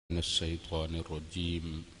من الشيطان الرجيم.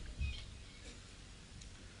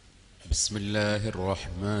 بسم الله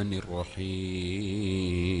الرحمن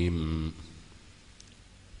الرحيم.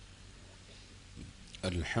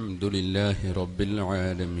 الحمد لله رب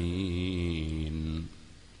العالمين.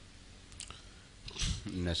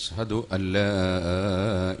 نشهد أن لا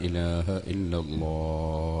إله إلا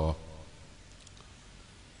الله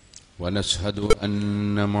ونشهد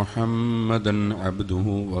أن محمدا عبده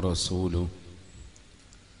ورسوله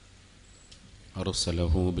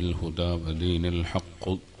أرسله بالهدى ودين الحق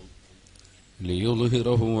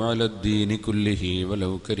ليظهره على الدين كله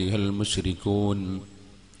ولو كره المشركون.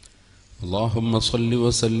 اللهم صل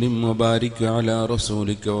وسلم وبارك على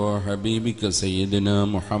رسولك وحبيبك سيدنا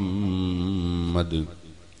محمد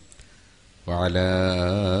وعلى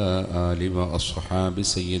آل وأصحاب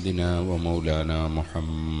سيدنا ومولانا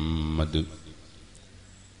محمد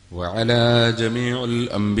وعلى جميع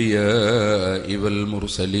الأنبياء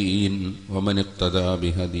والمرسلين ومن اقتدى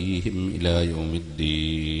بهديهم إلى يوم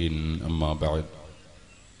الدين. أما بعد،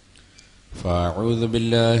 فأعوذ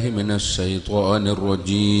بالله من الشيطان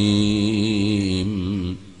الرجيم.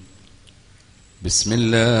 بسم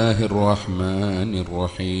الله الرحمن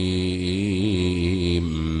الرحيم.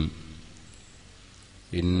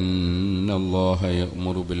 إن الله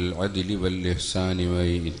يأمر بالعدل والإحسان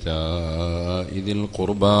وإيتاء ذي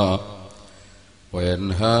القربى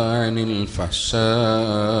وينهى عن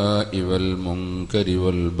الفحشاء والمنكر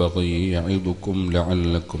والبغي يعظكم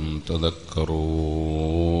لعلكم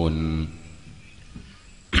تذكرون.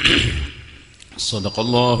 صدق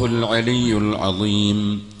الله العلي العظيم.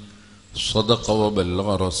 صدق وبلغ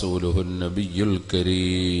رسوله النبي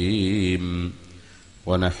الكريم.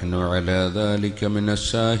 ونحن على ذلك من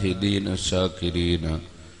الشاهدين الشاكرين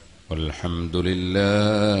والحمد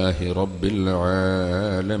لله رب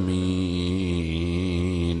العالمين.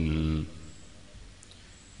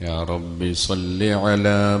 يا رب صل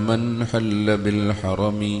على من حل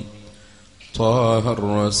بالحرم طه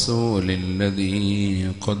الرسول الذي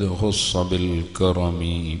قد خص بالكرم.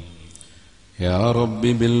 يا رب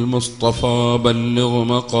بالمصطفى بلغ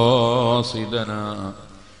مقاصدنا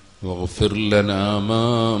واغفر لنا ما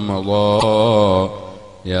مضى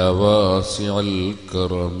يا واسع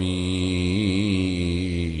الكرم.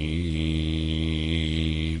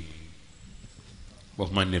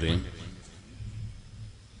 ബഹുമാന്യരെ,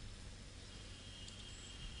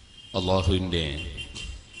 അല്ലാഹുവിൻ്റെ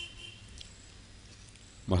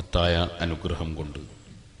മഹത്തായ അനുഗ്രഹം കൊണ്ട്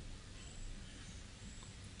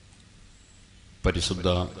പരിശുദ്ധ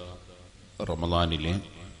റമദാനിലെ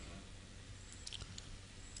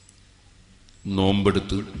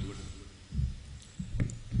നോമ്പെടുത്ത്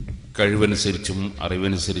കഴിവനുസരിച്ചും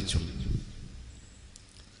അറിവനുസരിച്ചും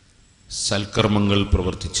സൽക്കർമ്മങ്ങൾ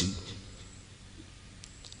പ്രവർത്തിച്ച്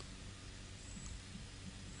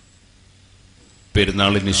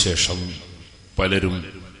പെരുന്നാളിന് ശേഷം പലരും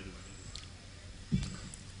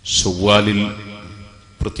ശവ്വാലിൽ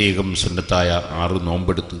പ്രത്യേകം സുന്നത്തായ 6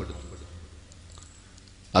 നോമ്പെടുത്ത്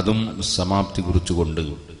അതും സമാപ്തി കുറിച്ചുകൊണ്ട്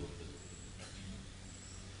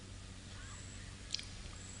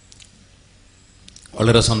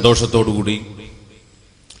വളരെ സന്തോഷത്തോടുകൂടി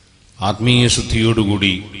ആത്മീയ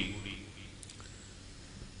ശുദ്ധിയോടുകൂടി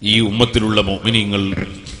ഈ ഉമ്മത്തിലുള്ള മുഅ്മിനീങ്ങൾ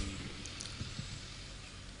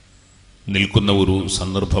നിൽക്കുന്ന ഒരു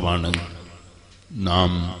സന്ദർഭമാണ്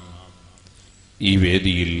നാം ഈ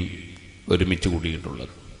വേദിയിൽ ഒരുമിച്ച്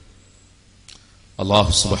കൂടിയിട്ടുള്ളത്.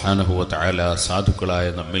 അല്ലാഹു സുബ്ഹാനഹു വ തആല സാധുക്കളായ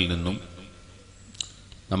നമ്മിൽ നിന്നും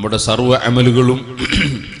നമ്മുടെ സർവ്വ അമലുകളും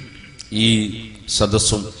ഈ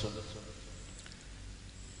സദസ്സും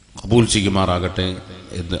ഖബൂൽ ചെയ്യുമാറാകട്ടെ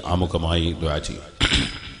എന്ന് ആമുഖമായി ദുആ ചെയ്യും.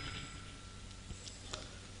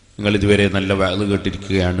 നിങ്ങൾ ഇതുവരെ നല്ല വഅദ്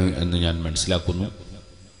കേട്ടിരിക്കുകയാണ് എന്ന് ഞാൻ മനസ്സിലാക്കുന്നു.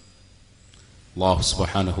 അല്ലാഹു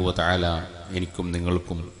സുബ്ഹാനഹു വ തആല എനിക്കും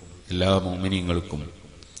നിങ്ങൾക്കും എല്ലാ മുഅ്മിനീങ്ങൾക്കും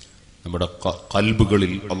നമ്മുടെ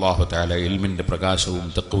ഖൽബുകളിൽ അല്ലാഹു തആല ഇൽമിന്റെ പ്രകാശവും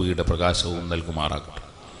തഖ്വയുടെ പ്രകാശവും നൽകുമാറാകട്ടെ.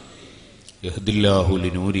 യഹ്ദില്ലാഹു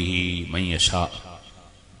ലിനൂരിഹി മൻ യശാ.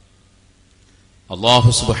 അല്ലാഹു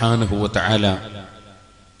സുബ്ഹാനഹു വ തആല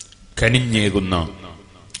കനിഞ്ഞേകുന്ന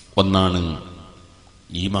ഒന്നാണ്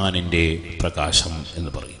ഈമാനിന്റെ പ്രകാശം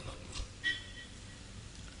എന്ന് പറയുന്നത്.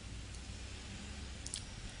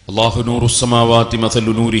 അല്ലാഹു നൂറുസ് സമാവാതി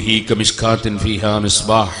മസലു നൂരിഹി കമിഷ്കാത്തിൻ ഫീഹാ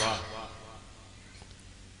മിസ്ബാഹ്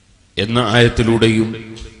എന്ന ആയത്തിലൂടെയും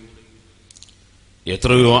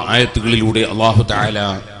എത്രയോ ആയത്തുകളിലൂടെ അല്ലാഹു തആല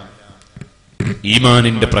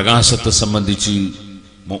ഈമാനിന്റെ പ്രകാശത്തെ സംബന്ധിച്ച്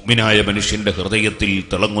മുഅ്മിനായ മനുഷ്യന്റെ ഹൃദയത്തിൽ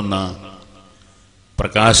തിളങ്ങുന്ന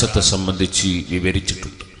പ്രകാശത്തെ സംബന്ധിച്ച്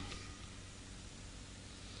വിവരിച്ചിട്ടുണ്ട്.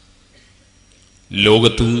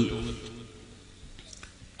 ലോകത്ത്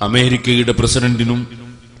അമേരിക്കയുടെ പ്രസിഡന്റിനും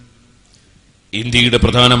ഇന്ത്യയുടെ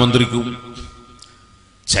പ്രധാനമന്ത്രിക്കും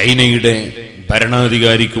ചൈനയുടെ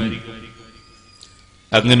ഭരണാധികാരിക്കും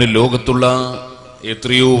അങ്ങനെ ലോകത്തുള്ള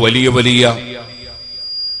എത്രയോ വലിയ വലിയ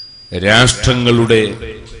രാഷ്ട്രങ്ങളുടെ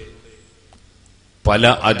പല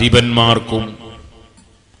അധിപന്മാർക്കും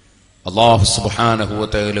അല്ലാഹു സുബ്ഹാനഹു വ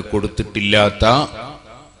തആല കൊടുത്തിട്ടില്ലാത്ത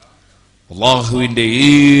അല്ലാഹുവിന്റെ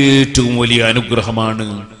ഏറ്റവും വലിയ അനുഗ്രഹമാണ്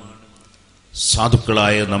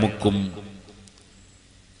സാധുക്കളായ നമുക്കും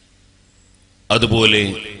അതുപോലെ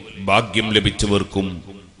ഭാഗ്യം ലഭിച്ചവർക്കും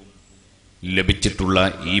ലഭിച്ചിട്ടുള്ള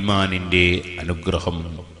ഈമാനിന്റെ അനുഗ്രഹം.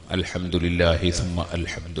 അൽഹംദുലില്ലാഹി സുമ്മ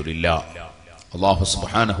അൽഹംദുലില്ലാഹ്. അല്ലാഹു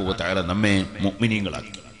സുബ്ഹാനഹു വ തആല നമ്മെ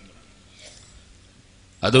മുഅ്മിനീങ്ങളാക്കി.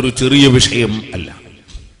 അതൊരു ചെറിയ വിഷയം അല്ല.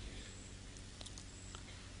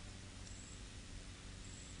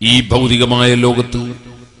 ഈ ഭൗതികമായ ലോകത്ത്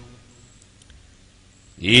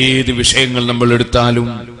ഏത് വിഷയങ്ങൾ നമ്മൾ എടുത്താലും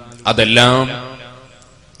അതെല്ലാം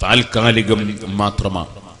താൽക്കാലികം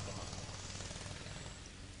മാത്രമാണ്.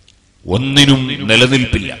 ഒന്നിനും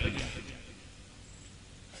നിലനിൽപ്പില്ല.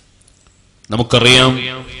 നമുക്കറിയാം,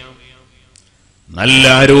 നല്ല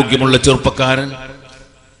ആരോഗ്യമുള്ള ചെറുപ്പക്കാരൻ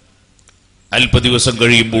അല്പ ദിവസം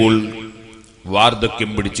കഴിയുമ്പോൾ വാർദ്ധക്യം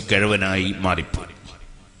പിടിച്ച് കിഴവനായി മാറിപ്പോയി.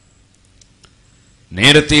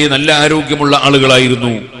 നേരത്തെ നല്ല ആരോഗ്യമുള്ള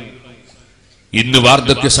ആളുകളായിരുന്നു. ഇന്ന്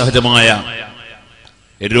വാർദ്ധക്യ സഹജമായ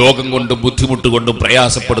രോഗം കൊണ്ടും ബുദ്ധിമുട്ട് കൊണ്ടും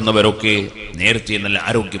പ്രയാസപ്പെടുന്നവരൊക്കെ നേരത്തെ നല്ല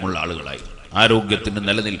ആരോഗ്യമുള്ള ആളുകളായി. ആരോഗ്യത്തിന്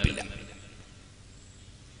നിലനിൽപ്പില്ല.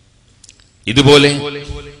 ഇതുപോലെ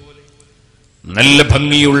നല്ല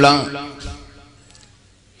ഭംഗിയുള്ള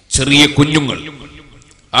ചെറിയ കുഞ്ഞുങ്ങൾ,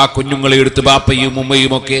 ആ കുഞ്ഞുങ്ങളെ എടുത്ത് ബാപ്പയും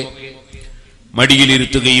ഉമ്മയും ഒക്കെ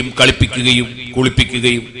മടിയിലിരുത്തുകയും കളിപ്പിക്കുകയും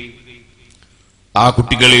കുളിപ്പിക്കുകയും ആ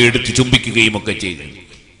കുട്ടികളെ എടുത്ത് ചുംബിക്കുകയും ഒക്കെ ചെയ്തു.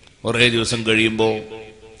 കുറേ ദിവസം കഴിയുമ്പോൾ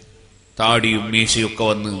താടിയും മീശയൊക്കെ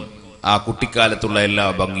വന്ന് ആ കുട്ടിക്കാലത്തുള്ള എല്ലാ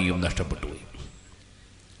ഭംഗിയും നഷ്ടപ്പെട്ടു പോയി.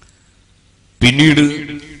 പിന്നീട്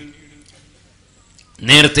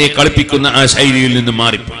നേരത്തെ കളിപ്പിക്കുന്ന ആ ശൈലിയിൽ നിന്ന്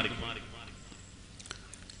മാറിപ്പോയി.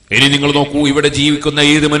 ഇനി നിങ്ങൾ നോക്കൂ, ഇവിടെ ജീവിക്കുന്ന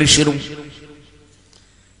ഏത് മനുഷ്യരും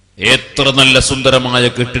എത്ര നല്ല സുന്ദരമായ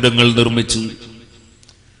കെട്ടിടങ്ങൾ നിർമ്മിച്ച്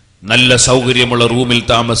നല്ല സൗകര്യമുള്ള റൂമിൽ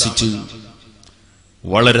താമസിച്ച്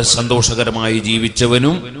വളരെ സന്തോഷകരമായി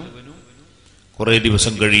ജീവിച്ചവനും കുറെ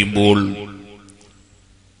ദിവസം കഴിയുമ്പോൾ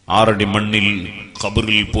 6 അടി മണ്ണിൽ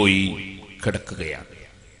ഖബറിൽ പോയി കിടക്കുകയാണ്.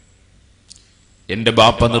 എന്റെ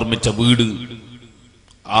ബാപ്പ നിർമ്മിച്ച വീട്,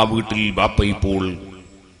 ആ വീട്ടിൽ ബാപ്പ ഇപ്പോൾ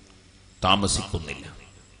താമസിക്കുന്നില്ല.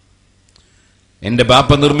 എന്റെ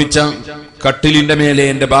ബാപ്പ നിർമ്മിച്ച കട്ടിലിന്റെ മേലെ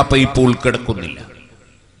എന്റെ ബാപ്പ ഇപ്പോൾ കിടക്കുന്നില്ല.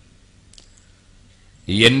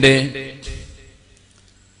 എന്റെ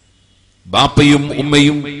ബാപ്പയും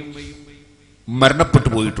ഉമ്മയും മരണപ്പെട്ടു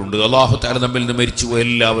പോയിട്ടുണ്ട്. അല്ലാഹു തആല നമ്മിൽ നിന്ന് മരിച്ചുപോയ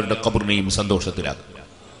എല്ലാവരുടെ ഖബറിനെയും സന്തോഷത്തിലാക്കുക.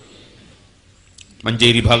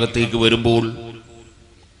 മഞ്ചേരി ഭാഗത്തേക്ക് വരുമ്പോൾ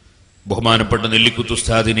ബഹുമാനപ്പെട്ട നെല്ലിക്കുത്ത്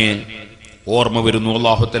ഉസ്താദിനെ ഓർമ്മ വരുന്നു.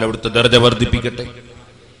 അല്ലാഹു തആല അവിടുത്തെ ദർജ വർദ്ധിപ്പിക്കട്ടെ.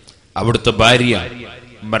 അവിടുത്തെ ഭാര്യ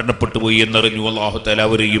മരണപ്പെട്ടു പോയി എന്നറിഞ്ഞു. അല്ലാഹു തആല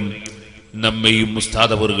അവരെയും നമ്മെയും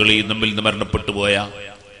ഉസ്താദ് അവറുകളെയും നമ്മിൽ നിന്ന് മരണപ്പെട്ടു പോയ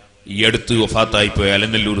ഈ അടുത്ത് വഫാത്തായി പോയ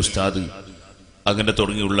അലനല്ലൂർ ഉസ്താദ്, അങ്ങനെ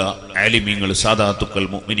തുടങ്ങിയുള്ള ആലിമീങ്ങൾ, സാദാത്തുക്കൾ,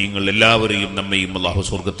 മുഅ്മിനീങ്ങൾ എല്ലാവരെയും നമ്മെയും അല്ലാഹു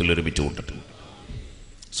സ്വർഗ്ഗത്തിൽ ഒരുമിച്ച് കൊണ്ടിട്ട്.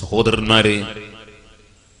 സഹോദരന്മാരെ,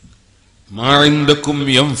 മാ ഇൻദകും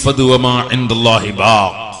യൻഫദു വമാ ഇൻദല്ലാഹി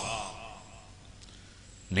ബാഖ്.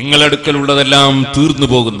 നിങ്ങളുടെ അടുക്കലുള്ളതെല്ലാം തീർന്നു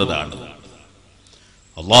പോകുന്നതാണ്.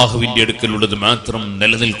 അല്ലാഹുവിന്റെ അടുക്കലുള്ളത് മാത്രം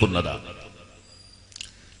നിലനിൽക്കുന്നതാണ്.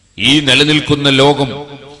 ഈ നിലനിൽക്കുന്ന ലോകം,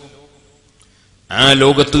 ആ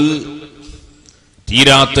ലോകത്ത്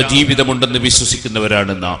തീരാത്ത ജീവിതമുണ്ടെന്ന്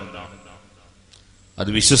വിശ്വസിക്കുന്നവരാണ് നാം. അത്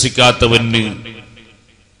വിശ്വസിക്കാത്തവന്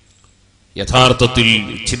യഥാർത്ഥത്തിൽ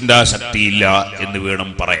ചിന്താശക്തിയില്ല എന്ന് വേണം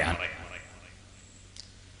പറയാൻ.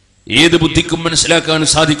 ഏത് ബുദ്ധിക്കും മനസ്സിലാക്കാൻ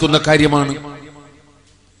സാധിക്കുന്ന കാര്യമാണ്,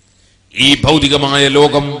 ഈ ഭൗതികമായ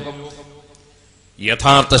ലോകം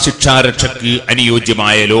യഥാർത്ഥ ശിക്ഷാരക്ഷയ്ക്ക്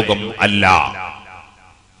അനുയോജ്യമായ ലോകം അല്ല.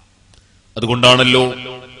 അതുകൊണ്ടാണല്ലോ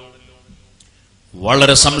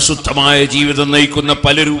വളരെ സംശുദ്ധമായ ജീവിതം നയിക്കുന്ന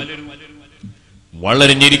പലരും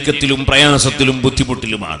വളരെ ഞെരുക്കത്തിലും പ്രയാസത്തിലും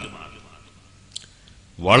ബുദ്ധിമുട്ടിലുമാണ്.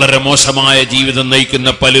 വളരെ മോശമായ ജീവിതം നയിക്കുന്ന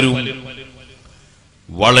പലരും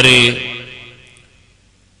വളരെ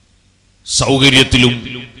സൗകര്യത്തിലും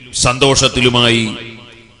സന്തോഷത്തിലുമായി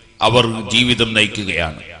അവർ ജീവിതം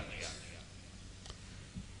നയിക്കുകയാണ്.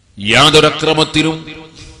 യാതൊരക്രമത്തിനും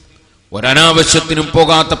ഒരനാവശ്യത്തിനും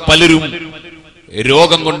പോകാത്ത പലരും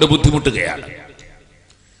രോഗം കൊണ്ട് ബുദ്ധിമുട്ടുകയാണ്.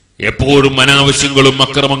 എപ്പോഴും അനാവശ്യങ്ങളും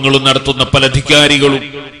അക്രമങ്ങളും നടത്തുന്ന പല അധികാരികളും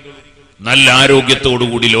നല്ല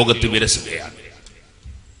ആരോഗ്യത്തോടുകൂടി ലോകത്ത് വിരസുകയാണ്.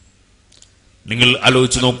 നിങ്ങൾ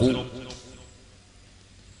ആലോചിച്ച് നോക്കൂ.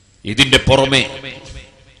 ഇതിന്റെ പുറമെ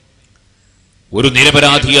ഒരു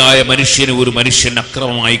നിരപരാധിയായ മനുഷ്യന് ഒരു മനുഷ്യൻ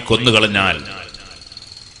അക്രമമായി കൊന്നുകളഞ്ഞാൽ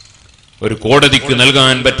ഒരു കോടതിക്ക്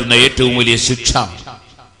നൽകാൻ പറ്റുന്ന ഏറ്റവും വലിയ ശിക്ഷ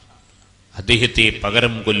അദ്ദേഹത്തെ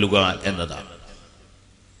പകരം കൊല്ലുക എന്നതാണ്.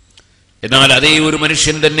 എന്നാൽ അതേ ഒരു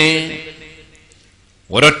മനുഷ്യൻ തന്നെ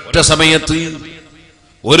ഒരൊറ്റ സമയത്ത്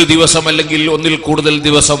ഒരു ദിവസം അല്ലെങ്കിൽ ഒന്നിൽ കൂടുതൽ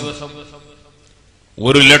ദിവസം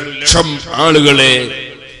 1,00,000 ആളുകളെ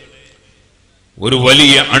ഒരു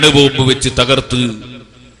വലിയ അണുബോംബ് വെച്ച് തകർത്ത്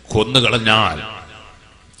കൊന്നുകളഞ്ഞാൽ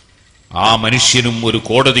ആ മനുഷ്യനും ഒരു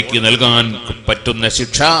കോടതിക്ക് നൽകാൻ പറ്റുന്ന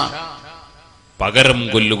ശിക്ഷ പകരം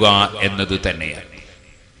കൊല്ലുക എന്നത് തന്നെയാണ്.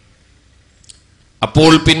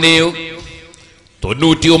 അപ്പോൾ പിന്നെയോ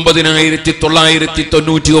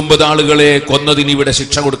 99,999 ആളുകളെ കൊന്നതിന് ഇവിടെ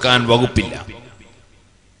ശിക്ഷ കൊടുക്കാൻ വകുപ്പില്ല.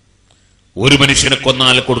 ഒരു മനുഷ്യനെ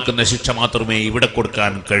കൊന്നാൽ കൊടുക്കുന്ന ശിക്ഷ മാത്രമേ ഇവിടെ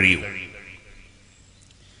കൊടുക്കാൻ കഴിയൂ.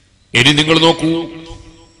 ഇനി നിങ്ങൾ നോക്കൂ,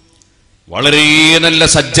 വളരെ നല്ല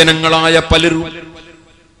സജ്ജനങ്ങളായ പലരും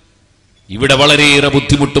ഇവിടെ വളരെയേറെ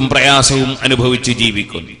ബുദ്ധിമുട്ടും പ്രയാസവും അനുഭവിച്ച്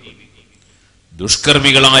ജീവിക്കുന്നു.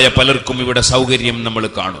 ദുഷ്കർമ്മികളായ പലർക്കും ഇവിടെ സൗകര്യം നമ്മൾ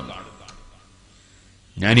കാണുന്നു.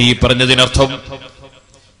 ഞാൻ ഈ പറഞ്ഞതിനർത്ഥം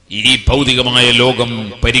ഈ ഭൗതികമായ ലോകം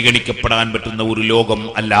പരിഗണിക്കപ്പെടാൻ പറ്റുന്ന ഒരു ലോകം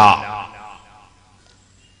അല്ല.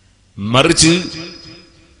 മറിച്ച്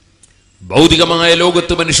ഭൗതികമായ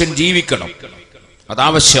ലോകത്ത് മനുഷ്യൻ ജീവിക്കണം,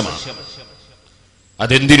 അതാവശ്യമാണ്.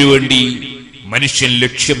 അതെന്തിനു വേണ്ടി? മനുഷ്യൻ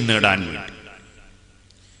ലക്ഷ്യം നേടാൻ വേണ്ടി.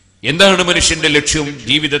 എന്താണ് മനുഷ്യന്റെ ലക്ഷ്യം,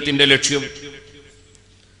 ജീവിതത്തിന്റെ ലക്ഷ്യം?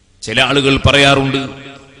 ചില ആളുകൾ പറയാറുണ്ട്,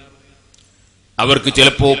 അവർക്ക്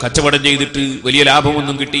ചിലപ്പോ കച്ചവടം ചെയ്തിട്ട് വലിയ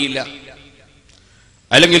ലാഭമൊന്നും കിട്ടിയില്ല,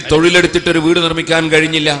 അല്ലെങ്കിൽ തൊഴിലെടുത്തിട്ടൊരു വീട് നിർമ്മിക്കാൻ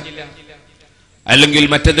കഴിഞ്ഞില്ല, അല്ലെങ്കിൽ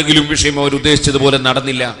മറ്റെന്തെങ്കിലും വിഷയം അവർ ഉദ്ദേശിച്ചതുപോലെ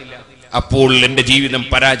നടന്നില്ല, അപ്പോൾ എന്റെ ജീവിതം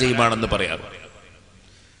പരാജയമാണെന്ന് പറയാറ്.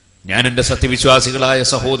 ഞാൻ എന്റെ സത്യവിശ്വാസികളായ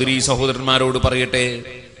സഹോദരീ സഹോദരന്മാരോട് പറയട്ടെ,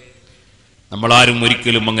 നമ്മളാരും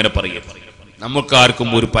ഒരിക്കലും അങ്ങനെ പറയരുത്. നമുക്കാർക്കും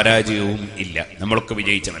ഒരു പരാജയവും ഇല്ല, നമ്മളൊക്കെ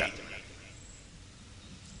വിജയിച്ചവരാണ്.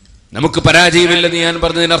 നമുക്ക് പരാജയമില്ലെന്ന് ഞാൻ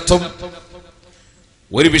പറഞ്ഞതിനർത്ഥം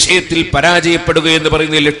ഒരു വിഷയത്തിൽ പരാജയപ്പെടുക എന്ന്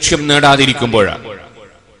പറയുന്നത് ലക്ഷ്യം നേടാതിരിക്കുമ്പോഴാണ്.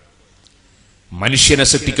 മനുഷ്യനെ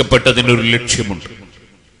സൃഷ്ടിക്കപ്പെട്ടതിനൊരു ലക്ഷ്യമുണ്ട്.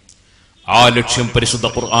 ആ ലക്ഷ്യം പരിശുദ്ധ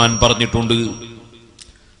ഖുർആൻ പറഞ്ഞിട്ടുണ്ട്,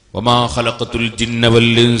 വമാ ഖലഖതുൽ ജിന്ന വൽ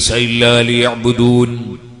ഇൻസ ഇല്ലാ ലിയഅ്ബുദൂൻ.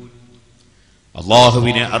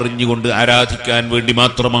 അല്ലാഹുവിനെ അറിഞ്ഞുകൊണ്ട് ആരാധിക്കാൻ വേണ്ടി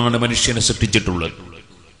മാത്രമാണ് മനുഷ്യനെ സൃഷ്ടിച്ചിട്ടുള്ളത്.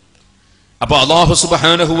 അപ്പോൾ അല്ലാഹു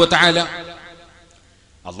സുബ്ഹാനഹു വ തആല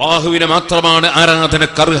അല്ലാഹുവിനെ മാത്രമാണ്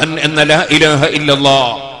ആരാധനക്കർഹൻ എന്ന ലാ ഇലാഹ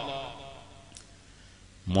ഇല്ലല്ലാഹ്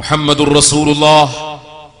മുഹമ്മദുർ റസൂലുള്ളാഹ്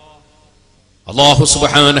അല്ലാഹു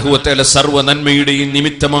സുബ്ഹാനഹു വ തആല സർവ്വ നന്മയുടെയും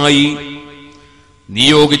നിമിത്തമായി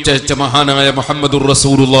നിയോഗിച്ച മഹാനായ മുഹമ്മദുർ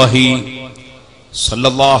റസൂലുള്ളാഹി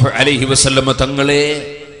സല്ലല്ലാഹു അലൈഹി വസല്ലം തങ്ങളെ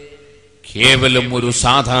കേവലം ഒരു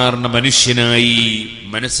സാധാരണ മനുഷ്യനായി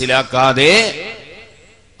മനസ്സിലാക്കാതെ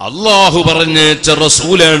അല്ലാഹു പറഞ്ഞയച്ച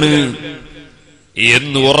റസൂലാണ്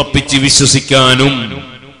എന്ന് ഉറപ്പിച്ച് വിശ്വസിക്കാനും,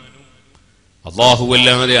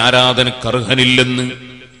 അല്ലാഹുവല്ലാതെ ആരാധനക്കർഹനില്ലെന്ന്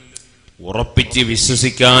ഉറപ്പിച്ച്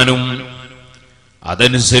വിശ്വസിക്കാനും,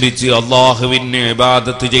 അതനുസരിച്ച് അല്ലാഹുവിനെ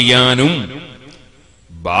ഇബാദത്ത് ചെയ്യാനും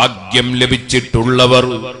ഭാഗ്യം ലഭിച്ചിട്ടുള്ളവർ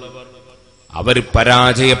അവർ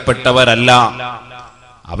പരാജയപ്പെട്ടവരല്ല,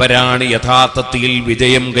 അവരാണ് യഥാർത്ഥത്തിൽ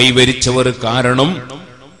വിജയം കൈവരിച്ചവർ. കാരണം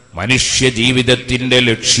മനുഷ്യ ജീവിതത്തിന്റെ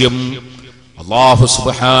ലക്ഷ്യം, അല്ലാഹു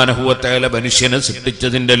സുബ്ഹാനഹു വ തആല മനുഷ്യനെ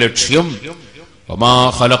സൃഷ്ടിച്ചതിന്റെ ലക്ഷ്യം വമാ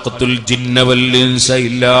ഖലഖതുൽ ജിന്ന വൽ ഇൻസ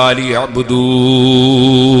ഇല്ലാ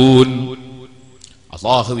ലിയഅ്ബുദൂൻ,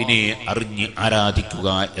 അല്ലാഹുവിനെ അറിഞ്ഞ് ആരാധിക്കുക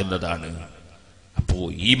എന്നതാണ്. അപ്പോ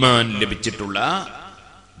ഈമാൻ ലഭിച്ചിട്ടുള്ള,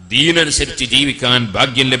 ദീനനുസരിച്ച് ജീവിക്കാൻ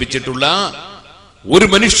ഭാഗ്യം ലഭിച്ചിട്ടുള്ള ഒരു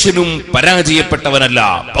മനുഷ്യനും പരാജയപ്പെട്ടവനല്ല.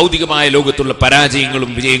 ഭൗതികമായ ലോകത്തുള്ള പരാജയങ്ങളും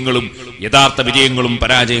വിജയങ്ങളും യഥാർത്ഥ വിജയങ്ങളും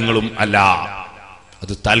പരാജയങ്ങളും അല്ല,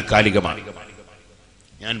 അത് താൽക്കാലികമാണ്.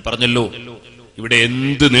 ഞാൻ പറഞ്ഞല്ലോ, ഇവിടെ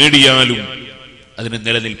എന്ത് നേടിയാലും അതിന്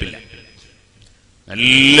നിലനിൽപ്പില്ല.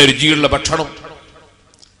 നല്ല രുചിയുള്ള ഭക്ഷണം,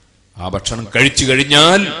 ആ ഭക്ഷണം കഴിച്ചു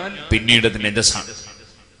കഴിഞ്ഞാൽ പിന്നീട് അത് നജസാണ്.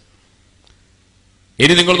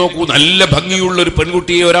 ഇനി നിങ്ങൾ നോക്കൂ, നല്ല ഭംഗിയുള്ള ഒരു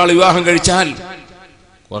പെൺകുട്ടിയെ ഒരാൾ വിവാഹം കഴിച്ചാൽ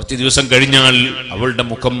കുറച്ച് ദിവസം കഴിഞ്ഞാൽ അവളുടെ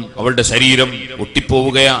മുഖം, അവളുടെ ശരീരം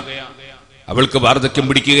ഒട്ടിപ്പോവുകയാണ്, അവൾക്ക് വാർദ്ധക്യം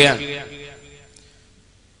പിടിക്കുകയാണ്,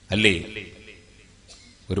 അല്ലേ?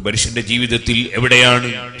 ഒരു മനുഷ്യന്റെ ജീവിതത്തിൽ എവിടെയാണ്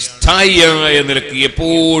സ്ഥായിയായ നിലയ്ക്ക്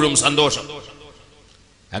എപ്പോഴും സന്തോഷം?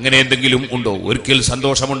 അങ്ങനെ എന്തെങ്കിലും ഉണ്ടോ? ഒരിക്കൽ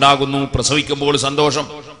സന്തോഷമുണ്ടാകുന്നു, പ്രസവിക്കുമ്പോൾ സന്തോഷം,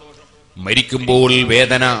 മരിക്കുമ്പോൾ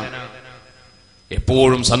വേദന.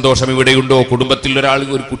 എപ്പോഴും സന്തോഷം ഇവിടെയുണ്ടോ? കുടുംബത്തിൽ ഒരാൾ,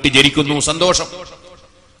 ഒരു കുട്ടി ജനിക്കുന്നു, സന്തോഷം.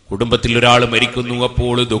 കുടുംബത്തിൽ ഒരാൾ മരിക്കുന്നു,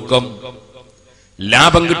 അപ്പോൾ ദുഃഖം.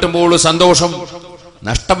 ലാഭം കിട്ടുമ്പോൾ സന്തോഷം,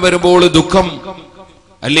 നഷ്ടം വരുമ്പോൾ ദുഃഖം,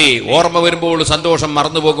 അല്ലേ? ഓർമ്മ വരുമ്പോൾ സന്തോഷം,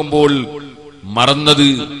 മറന്നു പോകുമ്പോൾ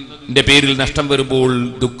മറന്നതിന്റെ പേരിൽ നഷ്ടം വരുമ്പോൾ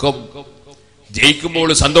ദുഃഖം, ജയിക്കുമ്പോൾ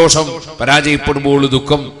സന്തോഷം, പരാജയപ്പെടുമ്പോൾ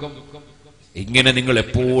ദുഃഖം. ഇങ്ങനെ നിങ്ങൾ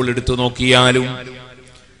എപ്പോൾ എടുത്തു നോക്കിയാലും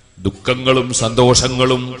ദുഃഖങ്ങളും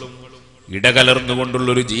സന്തോഷങ്ങളും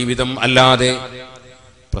ഇടകലർന്നുകൊണ്ടുള്ളൊരു ജീവിതം അല്ലാതെ,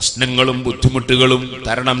 പ്രശ്നങ്ങളും ബുദ്ധിമുട്ടുകളും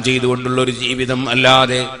തരണം ചെയ്തുകൊണ്ടുള്ളൊരു ജീവിതം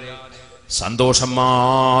അല്ലാതെ സന്തോഷം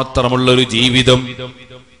മാത്രമുള്ളൊരു ജീവിതം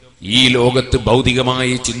ഈ ലോകത്ത്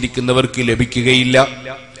ഭൗതികമായി ചിന്തിക്കുന്നവർക്ക് ലഭിക്കുകയില്ല.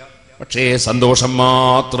 പക്ഷേ സന്തോഷം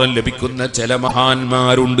മാത്രം ലഭിക്കുന്ന ചില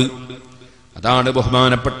മഹാന്മാരുണ്ട്. അതാണ്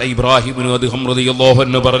ബഹുമാനപ്പെട്ട ഇബ്രാഹിം അദ്ഹം റളിയല്ലാഹു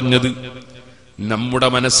അൻഹു പറഞ്ഞത്, നമ്മുടെ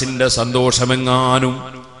മനസ്സിന്റെ സന്തോഷമെങ്ങാനും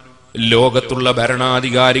ലോകത്തുള്ള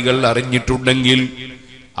ഭരണാധികാരികൾ അറിഞ്ഞിട്ടുണ്ടെങ്കിൽ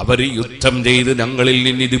അവർ യുദ്ധം ചെയ്ത് ഞങ്ങളിൽ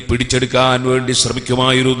നിന്ന് ഇത് പിടിച്ചെടുക്കാൻ വേണ്ടി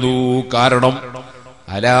ശ്രമിക്കുമായിരുന്നു. കാരണം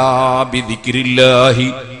അലാ ബിദിക്രില്ലാഹി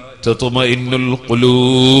തത്മഇന്നുൽ ഖുലൂബ്.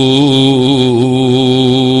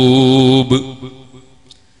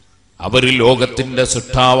 അവർ ലോകത്തിന്റെ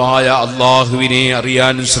സൃഷ്ടാവായ അള്ളാഹുവിനെ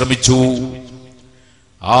അറിയാൻ ശ്രമിച്ചു,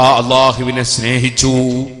 ആ അള്ളാഹുവിനെ സ്നേഹിച്ചു,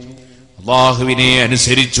 അള്ളാഹുവിനെ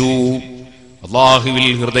അനുസരിച്ചു, അള്ളാഹുവിൽ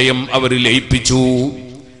ഹൃദയം അവർ ലയിപ്പിച്ചു.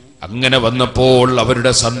 അങ്ങനെ വന്നപ്പോൾ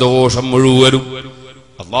അവരുടെ സന്തോഷം മുഴുവനും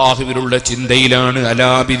അള്ളാഹുവിനുള്ള ചിന്തയിലാണ്.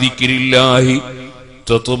 അലാ ബിദിക്രില്ലാഹി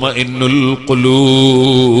തത്മഇന്നുൽ ഖുലൂബ്.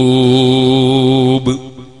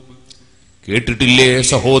 കേട്ടിട്ടില്ലേ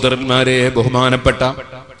സഹോദരന്മാരെ? ബഹുമാനപ്പെട്ട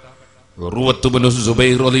ഉർവത്ത് ഇബ്നു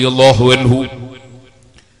സുബൈർ റളിയല്ലാഹു അൻഹു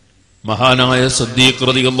മഹാനായ സിദ്ദീഖ്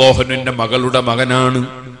റളിയല്ലാഹു അൻഹുവിന്റെ മകളുടെ മകനാണ്.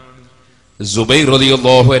 സുബൈർ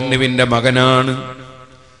റളിയല്ലാഹു അൻഹുവിന്റെ മകനാണ്.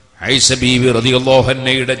 ഐഷ ബീവി റളിയല്ലാഹു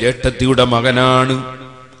അൻഹയുടെ ജ്യേഷ്ഠത്തിയുടെ മകനാണ്.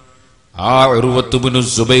 ആ ഉർവത്ത് ഇബ്നു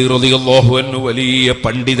സുബൈർ റളിയല്ലാഹു അൻഹു വലിയ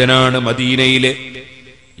പണ്ഡിതനാണ്. മദീനയിലെ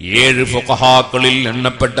 7 ഫുഖഹാക്കളിൽ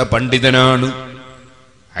എണ്ണപ്പെട്ട പണ്ഡിതനാണ്.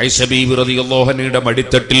 ഐഷ ബീവി റളിയല്ലാഹു അൻഹയുടെ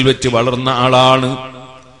മടിത്തട്ടിൽ വെച്ച് വളർന്ന ആളാണ്.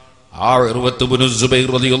 ആ ഉർവത്ത് ഇബ്നു സുബൈർ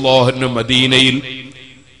റളിയല്ലാഹു അൻഹു മദീനയിൽ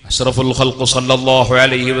അഷ്റഫുൽ ഖൽഖ് സല്ലല്ലാഹു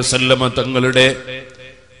അലൈഹി വസല്ലമ തങ്ങളുടെ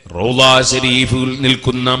റൗള ശരീഫിൽ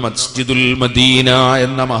നിൽക്കുന്ന മസ്ജിദുൽ മദീന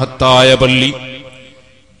എന്ന മഹത്തായ പള്ളി,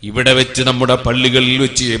 ഇവിടെ വെച്ച് നമ്മുടെ പള്ളികളിൽ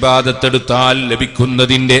വെച്ച് ഇബാദത്തെടുത്താൽ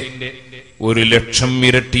ലഭിക്കുന്നതിന്റെ 1,00,000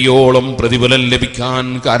 ഇരട്ടിയോളം പ്രതിഫലം ലഭിക്കാൻ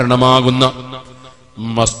കാരണമാകുന്ന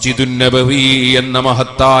മസ്ജിദുൻ നബവി എന്ന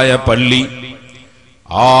മഹത്തായ പള്ളി,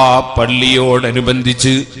 ആ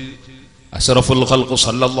പള്ളിയോടനുബന്ധിച്ച് അഷ്റഫുൽ ഖൽഖ്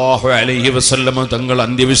സല്ലല്ലാഹു അലൈഹി വസല്ലമ തങ്ങൾ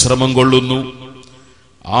അന്ത്യവിശ്രമം കൊള്ളുന്നു.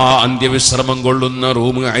 ആ അന്ത്യവിശ്രമം കൊള്ളുന്ന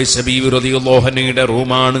റൂം ഐഷ ബീവി റളിയല്ലാഹു അൻഹയുടെ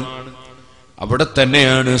റൂമാണ്. അവിടെ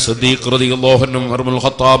തന്നെയാണ് സിദ്ദീഖ് റളിയല്ലാഹു അൻഹു ഉമർ ഇബ്നുൽ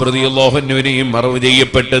ഖത്താബ് റളിയല്ലാഹു അൻഹുവിനെയും മറവ്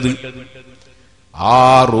ചെയ്യപ്പെട്ടത്. ആ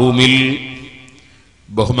റൂമിൽ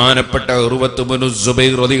ബഹുമാനപ്പെട്ട ഉർവത്ത് ഇബ്നു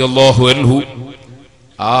സുബൈർ റളിയല്ലാഹു അൻഹു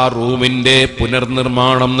ആ റൂമിന്റെ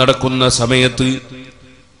പുനർനിർമ്മാണം നടക്കുന്ന സമയത്ത്,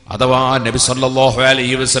 അഥവാ നബി സല്ലല്ലാഹു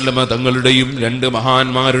അലൈഹി വസല്ലമ തങ്ങളുടെയും 2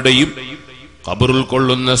 മഹാന്മാരുടെയും ഖബറുൽ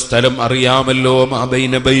കൊള്ളുന്ന സ്ഥലം അറിയാമല്ലോ.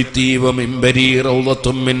 മാബൈന ബൈതി വ മിൻബരി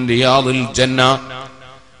റൗളത്തും മിൻ റിയാദിൽ ജന്ന.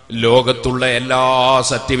 ലോകത്തുള്ള എല്ലാ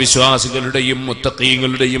സത്യവിശ്വാസികളുടെയും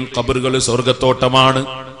മുത്തഖീങ്ങളുടെയും ഖബറുകൾ സ്വർഗ്ഗത്തോട്ടമാണ്.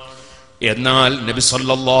 എന്നാൽ നബി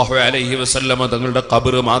സല്ലല്ലാഹു അലൈഹി വസല്ലമ തങ്ങളുടെ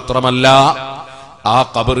ഖബർ മാത്രമല്ല, ആ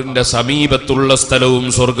ഖബറിന്റെ സമീപത്തുള്ള സ്ഥലവും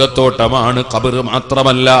സ്വർഗ്ഗത്തോട്ടമാണ്. ഖബർ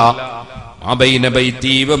മാത്രമല്ല, മാബൈന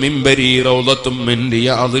ബൈതി വ മിൻബരി റൗളത്തും മിൻ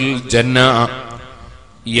റിയാദിൽ ജന്ന.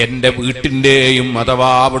 എന്റെ വീട്ടിന്റെയും അഥവാ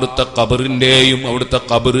അവിടുത്തെ ഖബറിന്റെയും, അവിടുത്തെ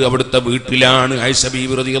ഖബർ അവിടുത്തെ വീട്ടിലാണ്, ഐഷ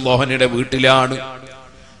ബീവി റളിയല്ലാഹു അൻഹയുടെ വീട്ടിലാണ്.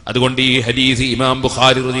 അതുകൊണ്ട് ഈ ഹദീസ് ഇമാം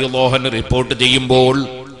ബുഖാരി റളിയല്ലാഹു അൻഹു റിപ്പോർട്ട് ചെയ്യുമ്പോൾ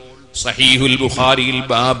സഹീഹുൽ ബുഖാരിയിൽ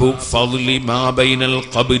ബാബു ഫദ്ലി മാ ബൈനൽ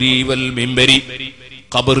ഖബ്രി വൽ മിംബരി,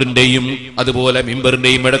 ഖബറിന്റെയും അതുപോലെ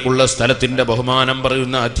മിംബറിന്റെയും ഇടയ്ക്കുള്ള സ്ഥലത്തിന്റെ ബഹുമാനം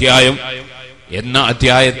പറയുന്ന അധ്യായം എന്ന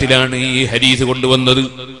അധ്യായത്തിലാണ് ഈ ഹദീസ് കൊണ്ടുവന്നത്.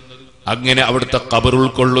 അങ്ങനെ അവിടുത്തെ ഖബർ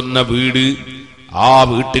ഉൾക്കൊള്ളുന്ന വീട്, ആ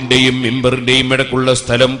വീട്ടിന്റെയും മിമ്പറിന്റെയും ഇടയ്ക്കുള്ള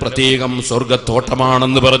സ്ഥലം പ്രത്യേകം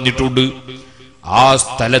സ്വർഗ്ഗത്തോട്ടമാണെന്ന് പറഞ്ഞിട്ടുണ്ട്. ആ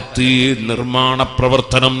സ്ഥലത്ത് നിർമ്മാണ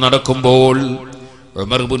പ്രവർത്തനം നടക്കുമ്പോൾ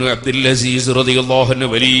ഉമർ ഇബ്നു അബ്ദുൽ അസീസ് റളിയല്ലാഹു അൻഹു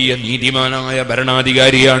വലിയ നീതിമാനായ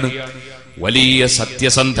ഭരണാധികാരിയാണ്, വലിയ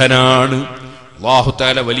സത്യസന്ധനാണ്, അല്ലാഹു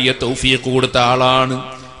തആല വലിയ തൗഫീഖ് കൊടുത്ത ആളാണ്.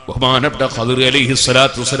 ബഹുമാനപ്പെട്ട ഖദർ അലൈഹി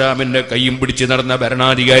സ്വലാത്തു വസ്സലാമിന്റെ കയ്യും പിടിച്ച് നടന്ന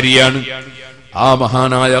ഭരണാധികാരിയാണ്. ആ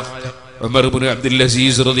മഹാനായ ഉമർ ഇബ്നു അബ്ദുൽ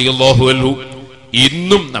അസീസ് റളിയല്ലാഹു അൻഹു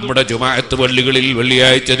ഇന്നും നമ്മുടെ ജുമാഅത്ത് പള്ളികളിൽ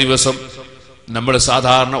വെള്ളിയാഴ്ച ദിവസം നമ്മൾ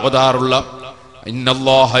സാധാരണ ഓതാറുള്ള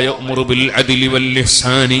ഇന്നല്ലാഹ യഅ്മുറു ബിൽ അദ്ലി വൽ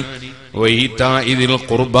ഇഹ്സാനി വഇതാഇ ദിൽ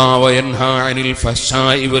ഖുർബാ വയൻഹാ അനിൽ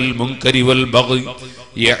ഫഹ്ശാഇ വൽ മുൻകരി വൽ ബഗ്യി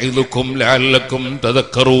യഇദുകും ലഅല്ലകും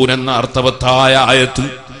തദക്കറൂൻ എന്ന അർത്ഥവത്തായ ആയത്ത്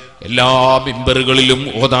എല്ലാ മിമ്പറുകളിലും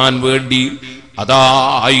ഓതാൻ വേണ്ടി അതാ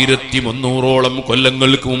 1300ഓളം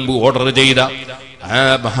കൊല്ലങ്ങൾക്ക് മുമ്പ് ഓർഡർ ചെയ്ത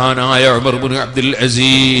മഹാനായ ഉമർ ഇബ്നു അബ്ദുൽ അസീസ്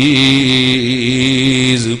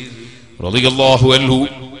റളിയല്ലാഹു അൻഹു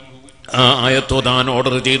ആയത്തോദാൻ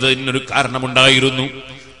ഓർഡർ ചെയ്തതിനൊരു കാരണമുണ്ടായിരുന്നു.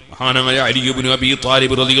 മഹാനായ അലി ഇബ്നു അബീ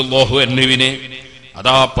ത്വാലിബ് റളിയല്ലാഹു അൻഹുവിനെ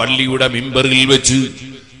അതാ പള്ളിയുടെ മിമ്പറിൽ വെച്ച്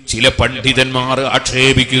ചില പണ്ഡിതന്മാർ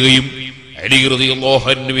ആക്ഷേപിക്കുകയും അലി റളിയല്ലാഹു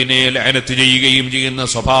അൻഹുവിനെ ലഅനത്ത് ചെയ്യുകയും ചെയ്യുന്ന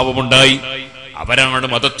സ്വഭാവമുണ്ടായി. അവരാണ്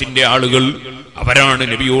മതത്തിന്റെ ആളുകൾ, അവരാണ്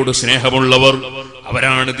നബിയോട് സ്നേഹമുള്ളവർ,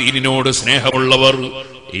 അവരാണ് ദീനിനോട് സ്നേഹമുള്ളവർ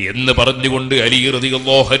എന്ന് പറഞ്ഞുകൊണ്ട് അലി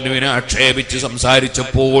റളിയല്ലാഹു അൻഹുവിനെ ആക്ഷേപിച്ച്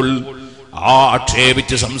സംസാരിച്ചപ്പോൾ ആ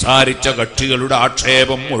ആക്ഷേപിച്ച് സംസാരിച്ച കക്ഷികളുടെ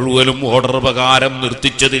ആക്ഷേപം മുഴുവനും ഓർഡർ പ്രകാരം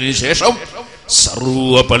നിർത്തിച്ചതിന് ശേഷം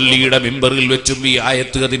സർവ പള്ളിയുടെ മിമ്പറിൽ വെച്ചും ഈ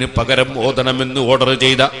ആയത്ത് അതിന് പകരം ഓതണമെന്ന് ഓർഡർ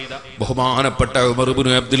ചെയ്ത ബഹുമാനപ്പെട്ട ഉമർ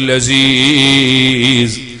ഇബ്നു അബ്ദുൽ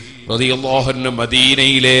അസീസ് റളിയല്ലാഹു അൻഹു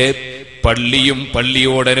മദീനയിലെ പള്ളിയും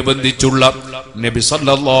പള്ളിയോടനുബന്ധിച്ചുള്ള നബി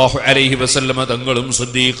സല്ലല്ലാഹു അലൈഹി വസല്ലമ തങ്ങളും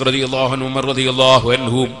സിദ്ദീഖ് റളിയല്ലാഹു അൻഹു ഉമർ റളിയല്ലാഹു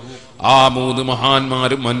അൻഹു ആ മൂന്ന്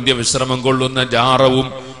മഹാന്മാരും അന്ത്യവിശ്രമം കൊള്ളുന്ന ജാറവും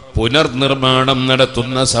പുനർനിർമ്മാണം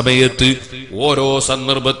നടത്തുന്ന സമയത്ത് ഓരോ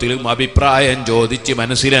സന്ദർഭത്തിലും അഭിപ്രായം ചോദിച്ച്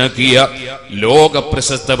മനസ്സിലാക്കിയ ലോക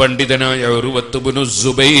പ്രശസ്ത പണ്ഡിതനായ ഉർവത്ത് ഇബ്നു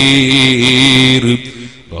സുബൈർ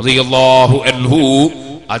റളിയല്ലാഹു അൻഹു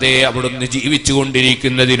അതേ അവിടുന്ന്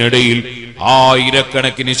ജീവിച്ചുകൊണ്ടിരിക്കുന്നതിനിടയിൽ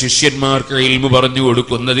ആയിരക്കണക്കിന് ശിഷ്യന്മാർക്ക് ഇൽമു പറഞ്ഞു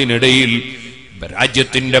കൊടുക്കുന്നതിനിടയിൽ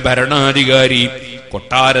രാജ്യത്തിന്റെ ഭരണാധികാരി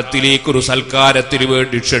കൊട്ടാരത്തിലേക്കൊരു സൽക്കാരത്തിന്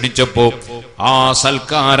വേണ്ടി ക്ഷണിച്ചപ്പോ ആ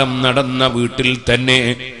സൽക്കാരം നടന്ന വീട്ടിൽ തന്നെ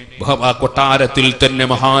കൊട്ടാരത്തിൽ തന്നെ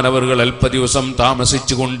മഹാനവറുകൾ അല്പ ദിവസം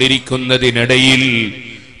താമസിച്ചു കൊണ്ടിരിക്കുന്നതിനിടയിൽ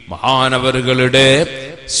മഹാനവറുകളുടെ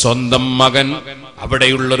സ്വന്തം മകൻ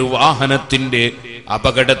അവിടെയുള്ളൊരു വാഹനത്തിന്റെ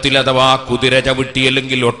അപകടത്തിൽ അഥവാ കുതിര ചവിട്ടി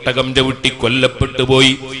അല്ലെങ്കിൽ ഒട്ടകം ചവിട്ടി കൊല്ലപ്പെട്ടു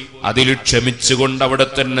പോയി. അതിൽ ക്ഷമിച്ചുകൊണ്ട് അവിടെ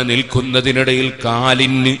തന്നെ നിൽക്കുന്നതിനിടയിൽ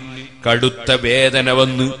കാലിന് കടുത്ത വേദന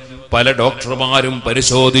വന്ന് പല ഡോക്ടർമാരും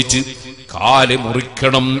പരിശോധിച്ച് കാല്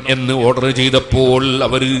മുറിക്കണം എന്ന് ഓർഡർ ചെയ്തപ്പോൾ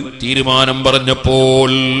അവർ തീരുമാനം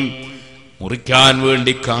പറഞ്ഞപ്പോൾ മുറിക്കാൻ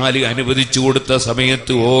വേണ്ടി കാല് അനുവദിച്ചു കൊടുത്ത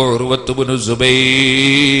സമയത്ത് ഓ ഉർവത്ത് ഇബ്നു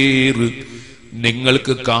സുബൈർ,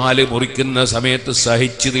 നിങ്ങൾക്ക് കാല് മുറിക്കുന്ന സമയത്ത്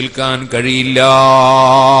സഹിച്ചു നിൽക്കാൻ കഴിയില്ല.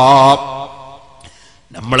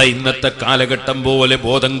 നമ്മളെ ഇന്നത്തെ കാലഘട്ടം പോലെ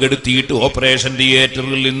ബോധം കെടുത്തിയിട്ട് ഓപ്പറേഷൻ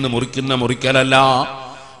തിയേറ്ററിൽ നിന്ന് മുറിക്കലല്ല,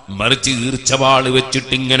 മറിച്ച് ഈർച്ചവാള്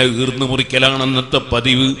വെച്ചിട്ട് ഇങ്ങനെ ഈർന്നു മുറിക്കലാണ് അന്നത്തെ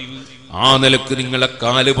പതിവ്. ആ നിലക്ക് നിങ്ങളെ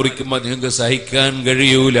കാല് മുറിക്കുമ്പോ നിങ്ങൾക്ക് സഹിക്കാൻ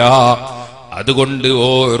കഴിയൂല. അതുകൊണ്ട് ഓ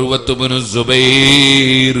ഉർവത്ത് ഇബ്നു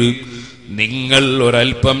സുബൈർ, നിങ്ങൾ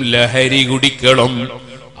ഒരൽപ്പം ലഹരി കുടിക്കണം.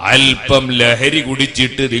 അല്പം ലഹരി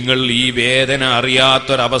കുടിച്ചിട്ട് നിങ്ങൾ ഈ വേദന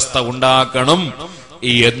അറിയാത്തൊരവസ്ഥ ഉണ്ടാക്കണം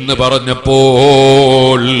എന്ന്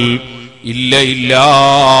പറഞ്ഞപ്പോൾ ഇല്ല ഇല്ല,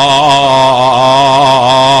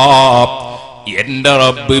 എന്റെ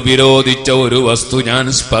റബ്ബ് വിരോധിച്ച ഒരു വസ്തു ഞാൻ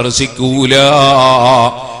സ്പർശിക്കൂല,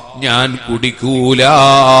 ഞാൻ കുടിക്കൂല,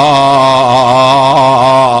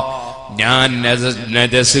 ഞാൻ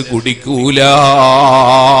നജസ് കുടിക്കൂല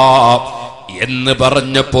എന്ന്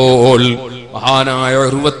പറഞ്ഞപ്പോൾ മഹാനായ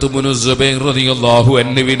ഉർവത്ത് ഇബ്നു സുബൈർ റളിയല്ലാഹു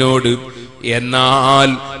അൻഹുവിനോട്, എന്നാൽ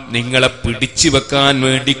നിങ്ങളെ പിടിച്ചു വെക്കാൻ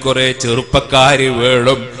വേണ്ടി കുറെ ചെറുപ്പക്കാര്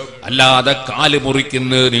വേണം, അല്ലാതെ കാല്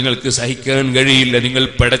മുറിക്കുന്നത് നിങ്ങൾക്ക് സഹിക്കാൻ കഴിയില്ല, നിങ്ങൾ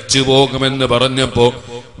പിടച്ചു പോകുമെന്ന് പറഞ്ഞപ്പോ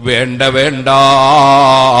വേണ്ട വേണ്ട,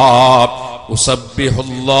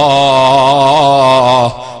 ഉസബ്ബിഹുല്ലാഹ്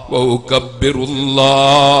വ ഉകബ്ബിറുല്ലാഹ്,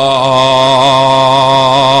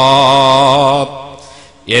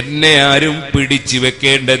 എന്നെ ആരും പിടിച്ചു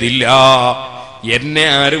വെക്കേണ്ടതില്ല, എന്നെ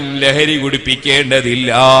ആരും ലഹരി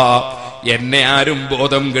കുടിപ്പിക്കേണ്ടതില്ല, എന്നെ ആരും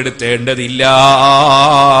ബോധം കെടുത്തേണ്ടതില്ല.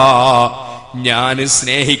 ഞാൻ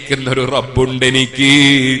സ്നേഹിക്കുന്നൊരു റബ്ബുണ്ടെനിക്ക്,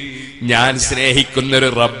 ഞാൻ സ്നേഹിക്കുന്നൊരു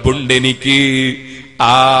റബ്ബുണ്ടെനിക്ക്.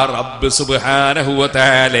 ആ റബ്ബ് സുബ്ഹാനഹു വ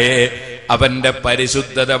തആല അവന്റെ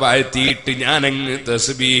പരിശുദ്ധത വാഴ്ത്തിയിട്ട് ഞാനങ്ങ്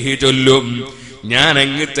തസ്ബീഹ് ചൊല്ലും,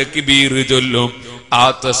 ഞാനങ്ങ് തക്ബീർ ചൊല്ലും. ആ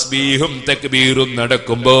തസ്ബീഹും തക്ബീറും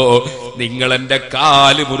നടക്കുമ്പോ നിങ്ങൾ എന്റെ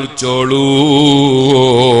കാല് മുറിച്ചോളൂ,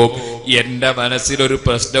 എന്റെ മനസ്സിലൊരു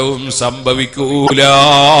പ്രശ്നവും സംഭവിക്കൂല.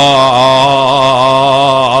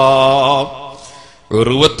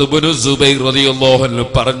 ഉർവത്ത് ഇബ്നു സുബൈർ റളിയല്ലാഹു അൻഹു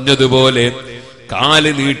പറഞ്ഞതുപോലെ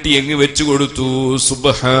കാല് നീട്ടി അങ്ങ് വെച്ചു കൊടുത്തു.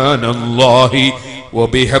 സുബ്ഹാനല്ലാഹി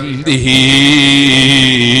വബിഹംദിഹി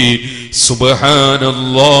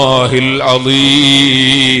സുബ്ഹാനല്ലാഹിൽ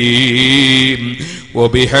അളീം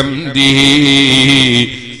വബിഹംദിഹി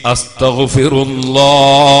അസ്തഗ്ഫിറുല്ലാഹ്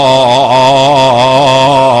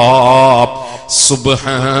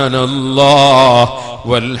സുബ്ഹാനല്ലാഹ്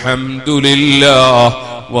വൽഹംദുലില്ലാഹ്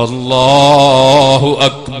വല്ലാഹു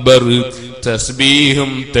അക്ബർ. തസ്ബീഹും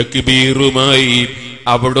തക്ബീറുമായി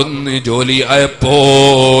അവിടുന്ന്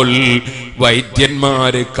ജോലിയായപ്പോൾ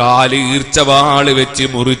വൈദ്യന്മാര് കാല് ഈർച്ചവാള് വെച്ച്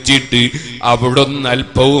മുറിച്ചിട്ട് അവിടുന്ന്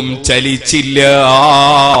അല്പവും ചലിച്ചില്ല.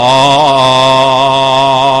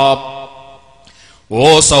 ഓ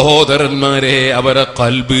സഹോദരന്മാരെ, അവരെ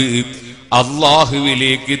ഖൽബ്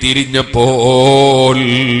അല്ലാഹുവിലേക്ക് തിരിഞ്ഞപ്പോൾ,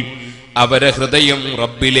 അവരെ ഹൃദയം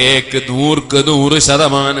റബ്ബിലേക്ക്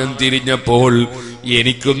 100% തിരിഞ്ഞപ്പോൾ,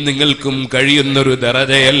 എനിക്കും നിങ്ങൾക്കും കഴിയുന്നൊരു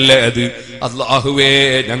ദറജയല്ല അത്. അല്ലാഹുവേ,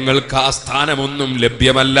 ഞങ്ങൾക്ക് ആ സ്ഥാനമൊന്നും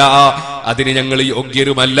ലഭ്യമല്ല, അതിന് ഞങ്ങൾ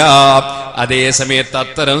യോഗ്യരുമല്ല. അതേ സമയത്ത്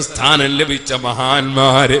അത്തരം സ്ഥാനം ലഭിച്ച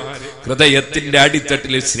മഹാന്മാര് ഹൃദയത്തിന്റെ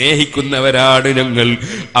അടിത്തട്ടിൽ സ്നേഹിക്കുന്നവരാണ് ഞങ്ങൾ.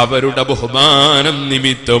 അവരുടെ ബഹുമാനം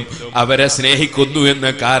നിമിത്തം അവരെ സ്നേഹിക്കുന്നു എന്ന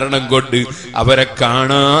കാരണം കൊണ്ട് അവരെ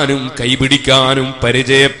കാണാനും കൈപിടിക്കാനും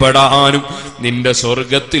പരിചയപ്പെടാനും നിന്റെ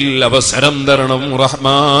സ്വർഗത്തിൽ അവസരം തരണം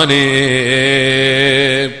റഹ്മാനേ.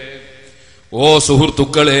 ഓ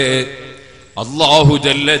സുഹൃത്തുക്കളെ, അല്ലാഹു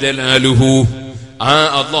ജല്ല ജലാലുഹു ആ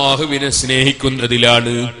അല്ലാഹുവിനെ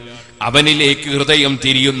സ്നേഹിക്കുന്നതിലാണ്, അവനിലേക്ക് ഹൃദയം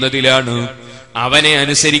തിരിയുന്നതിലാണ്, അവനെ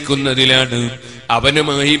അനുസരിക്കുന്നതിലാണ്,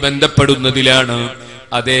 അവനുമായി ബന്ധപ്പെടുന്നതിലാണ്.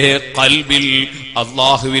 അതേ ഖൽബിൽ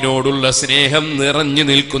അല്ലാഹുവിനോടുള്ള സ്നേഹം നിറഞ്ഞു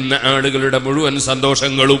നിൽക്കുന്ന ആളുകളുടെ മുഴുവൻ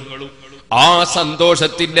സന്തോഷങ്ങളും, ആ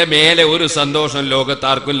സന്തോഷത്തിന്റെ മേലെ ഒരു സന്തോഷം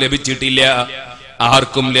ലോകത്താർക്കും ലഭിച്ചിട്ടില്ല,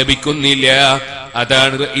 ആർക്കും ലഭിക്കുന്നില്ല.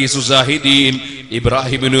 അതാണ് റഈസുസ്സാഹിദീൻ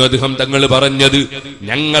ഇബ്രാഹിമിനു അദ്ദേഹം തങ്ങൾ പറഞ്ഞത്,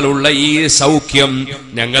 ഞങ്ങളുള്ള ഈ സൗഖ്യം,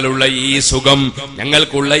 ഞങ്ങളുള്ള ഈ സുഖം,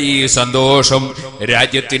 ഞങ്ങൾക്കുള്ള ഈ സന്തോഷം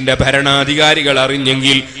രാജ്യത്തിന്റെ ഭരണാധികാരികൾ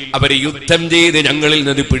അറിഞ്ഞെങ്കിൽ അവർ യുദ്ധം ചെയ്ത് ഞങ്ങളിൽ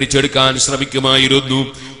നിന്ന് പിടിച്ചെടുക്കാൻ ശ്രമിക്കുമായിരുന്നു.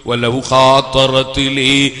 വലൗ ഖാതറത്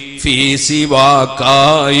ലീ ഫീ സിവാക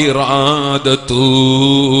ഇറാദതു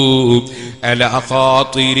അലാ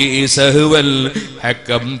ഖാതിരി സഹവൽ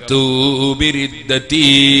ഹകംതു ബിരിദ്ദതി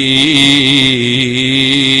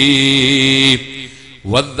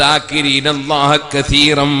വദ്ദാകിരീന അല്ലാഹ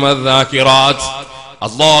കസീറൻ വദ്ദാകിറാത്ത്.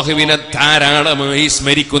 അല്ലാഹുവിനെ ധാരാളമായി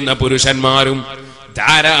സ്മരിക്കുന്ന പുരുഷന്മാരും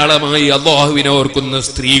ധാരാളമായി അല്ലാഹുവിനെ ഓർക്കുന്ന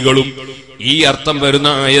സ്ത്രീകളും ഈ അർത്ഥം വരുന്ന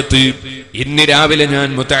ആയത്ത് ഇന്ന് രാവിലെ ഞാൻ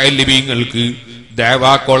മുതഅല്ലിമീങ്ങൾക്ക്,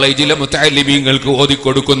 ദഅവാ കോളേജിലെ മുതഅല്ലിമീങ്ങൾക്ക്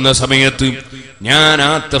ഓതിക്കൊടുക്കുന്ന സമയത്ത് ഞാൻ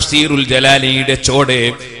ആ തഫ്സീറുൽ ജലാലിയുടെ ചോടെ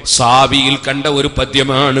സാബിയിൽ കണ്ട ഒരു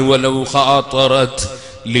പദ്യമാണ്. വലൗ ഖാതറത്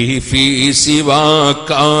ലി ഫീ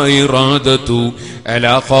സിവാക ഇറാദതു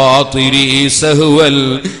അലാ ഖാതിരി സഹവൽ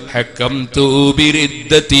ഹകംതു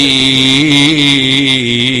ബിരിദ്ദതി.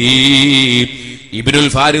 ഇബ്നുൽ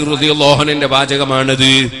ഫാരിഖ് റളിയല്ലാഹു അൻഹുവിന്റെ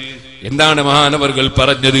വാചകമാണത്. എന്താണ് മഹാനവർകൾ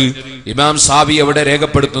പറഞ്ഞത്? ഇമാം സാബി അവിടെ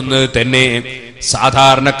രേഖപ്പെടുത്തുന്നത് തന്നെ,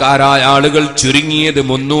 സാധാരണക്കാരായ ആളുകൾ ചുരുങ്ങിയത്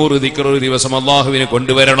 300 ദിക്ർ ഒരു ദിവസം അല്ലാഹുവിനെ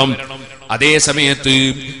കൊണ്ടുവരണം. അതേ സമയത്ത്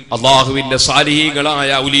അല്ലാഹുവിന്റെ സാലിഹീകളായ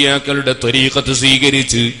ഔലിയാക്കളുടെ ത്വരീഖത്ത്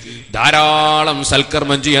സ്വീകരിച്ച് ധാരാളം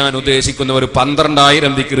സൽക്കർമ്മം ചെയ്യാൻ ഉദ്ദേശിക്കുന്നവർ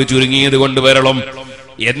 12,000 ദിക്ർ ചുരുങ്ങിയത് കൊണ്ടുവരണം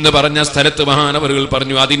എന്ന് പറഞ്ഞ സ്ഥലത്ത് മഹാനവറുകൾ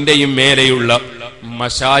പറഞ്ഞു, അതിന്റെയും മേലെയുള്ള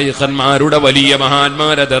മശായിഖന്മാരുടെ വലിയ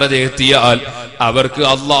മഹാന്മാരെ ദറജ എത്തിയാൽ അവർക്ക്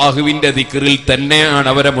അല്ലാഹുവിന്റെ ദിക്റിൽ തന്നെയാണ്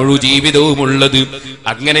അവരെ മുഴു ജീവിതവും ഉള്ളത്.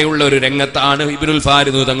 അങ്ങനെയുള്ള ഒരു രംഗത്താണ് ഇബ്നുൽ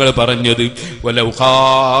ഫാരിദ് തങ്ങൾ പറഞ്ഞത്, വലൗ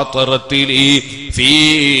ഖാതറത്ലി ഫീ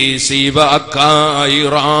സിവാക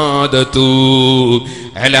ഇറാദതു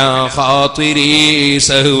അലാ ഖാതിരി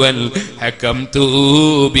സഹവൽ ഹകംതു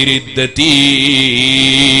ബിരിദ്ദതി.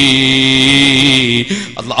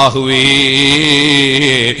 അല്ലാഹുവേ,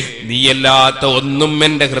 നീയല്ലാത്ത ഒന്നും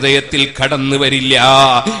എന്റെ ഹൃദയത്തിൽ കടന്നു വരില്ല,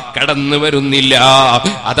 കടന്നു വരുന്നില്ല.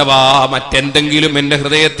 അഥവാ മറ്റെന്തെങ്കിലും എന്റെ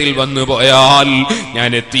ഹൃദയത്തിൽ വന്നു പോയാൽ ഞാൻ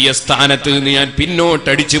എത്തിയ സ്ഥാനത്ത് നിന്ന് ഞാൻ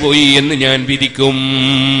പിന്നോട്ടടിച്ചു പോയി എന്ന് ഞാൻ വിധിക്കും.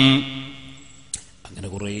 അങ്ങനെ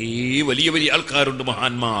കുറെ വലിയ വലിയ ആൾക്കാരുണ്ട്,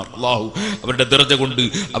 മഹാന്മാർ. അല്ലാഹു അവരുടെ ദർജ കൊണ്ട്,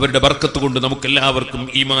 അവരുടെ ബർക്കത്ത് കൊണ്ട് നമുക്കെല്ലാവർക്കും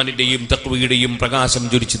ഈമാനിന്റെയും തഖ്വയുടെയും പ്രകാശം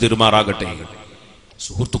ജ്വലിച്ചു തരുമാറാകട്ടെ.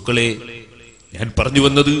 സുഹൃത്തുക്കളെ, ഞാൻ പറഞ്ഞു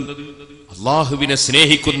വന്നത്, അല്ലാഹുവിനെ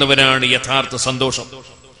സ്നേഹിക്കുന്നവനാണ് യഥാർത്ഥ സന്തോഷം.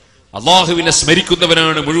 അല്ലാഹുവിനെ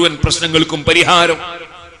സ്മരിക്കുന്നവനാണ് മുഴുവൻ പ്രശ്നങ്ങൾക്കും പരിഹാരം.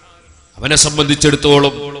 അവനെ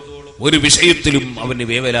സംബന്ധിച്ചിടത്തോളം ഒരു വിഷയത്തിലും അവന്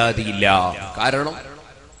വേവലാതിയില്ല. കാരണം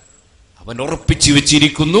അവൻ ഉറപ്പിച്ചു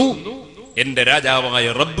വെച്ചിരിക്കുന്നു, എന്റെ രാജാവായ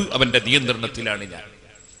റബ്ബ് അവന്റെ നിയന്ത്രണത്തിലാണ് ഞാൻ,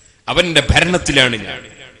 അവന്റെ ഭരണത്തിലാണ് ഞാൻ,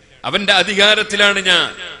 അവന്റെ അധികാരത്തിലാണ് ഞാൻ.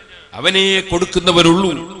 അവനെ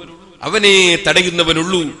കൊടുക്കുന്നവനുള്ളൂ, അവനെ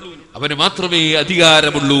തടയുന്നവനുള്ളൂ, അവന് മാത്രമേ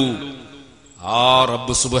അധികാരമുള്ളൂ. ആ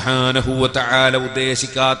റബ്ബ് സുബ്ഹാനഹു വ തആല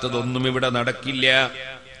ഉദ്ദേശിക്കാത്തതൊന്നും ഇവിടെ നടക്കില്ല.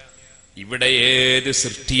 ഇവിടെ ഏത്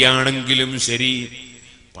സൃഷ്ടിയാണെങ്കിലും ശരി,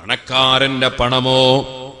 പണക്കാരന്റെ പണമോ,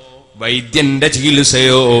 വൈദ്യന്റെ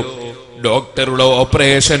ചികിത്സയോ, ഡോക്ടറുടെ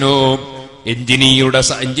ഓപ്പറേഷനോ,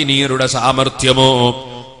 എഞ്ചിനീയറുടെ സാമർഥ്യമോ,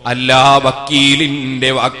 അല്ല വക്കീലിന്റെ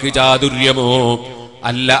വാക്ക് ചാതുര്യമോ,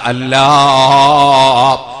 അല്ല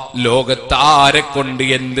ലോകത്താരെ കൊണ്ട്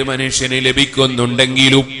എന്ത് മനുഷ്യന്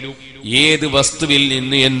ലഭിക്കുന്നുണ്ടെങ്കിലും, ഏത് വസ്തുവിൽ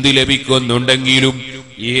നിന്ന് എന്ത് ലഭിക്കുന്നുണ്ടെങ്കിലും,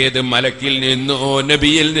 ഏത് മലക്കിൽ നിന്നോ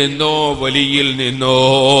നബിയിൽ നിന്നോ വലിയിൽ നിന്നോ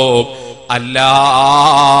അല്ല,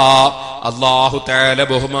 അല്ലാഹു തആല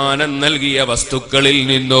ബഹുമാനം നൽകിയ വസ്തുക്കളിൽ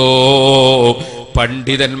നിന്നോ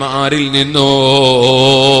പണ്ഡിതന്മാരിൽ നിന്നോ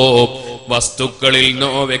വസ്തുക്കളിൽ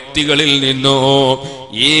നിന്നോ വ്യക്തികളിൽ നിന്നോ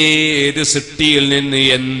ഏത് സൃഷ്ടിയിൽ നിന്ന്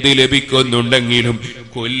എന്ത് ലഭിക്കുന്നുണ്ടെങ്കിലും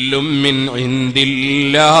കുല്ലും മിൻ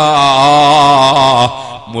ഇൻദില്ലാഹ്,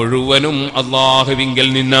 മുഴുവനും അല്ലാഹുവിങ്കൽ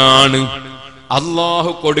നിന്നാണ്.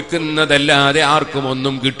 അല്ലാഹു കൊടുക്കുന്നതല്ലാതെ ആർക്കും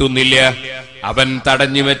ഒന്നും കിട്ടുന്നില്ല. അവൻ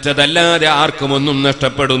തടഞ്ഞു വെച്ചതല്ലാതെ ആർക്കും ഒന്നും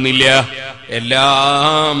നഷ്ടപ്പെടുന്നില്ല.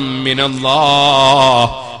 എല്ലാം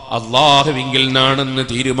മിനല്ലാഹ്, അല്ലാഹുവിങ്കൽ നിന്നാണെന്ന്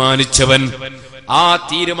തീരുമാനിച്ചവൻ. ആ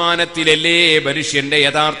തീരുമാനത്തിലല്ലേ മനുഷ്യന്റെ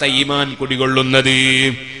യഥാർത്ഥ ഈമാൻ കുടികൊള്ളുന്നത്.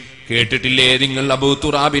 കേട്ടിട്ടില്ലേ നിങ്ങൾ അബൂ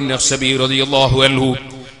തുറാബിൻ അശ്ശബി റളിയല്ലാഹു അൻഹു?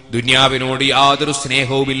 ദുനിയാവിനോട് യാതൊരു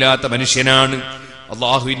സ്നേഹവുമില്ലാത്ത മനുഷ്യനാണ്.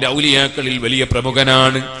 അല്ലാഹുവിന്റെ ഔലിയാക്കളിൽ വലിയ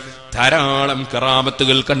പ്രമുഖനാണ്. ധാരാളം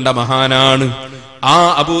കറാമത്തുകൾ കണ്ട മഹാനാണ്. ആ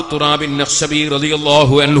അബൂ തുറാബിൻ അശ്ശബി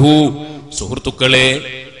റളിയല്ലാഹു അൻഹു സുഹൃത്തുക്കളെ,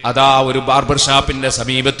 അതാ ഒരു ബാർബർ ഷാപ്പിന്റെ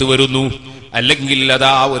സമീപത്ത് വരുന്നു, അല്ലെങ്കിൽ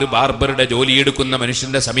അതാ ഒരു ബാർബറുടെ ജോലിയെടുക്കുന്ന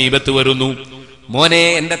മനുഷ്യന്റെ സമീപത്ത് വരുന്നു. മോനെ,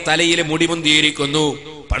 എന്റെ തലയിൽ മുടി മുന്തിയിരിക്കുന്നു,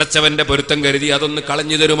 പടച്ചവന്റെ പൊരുത്തം കരുതി അതൊന്ന്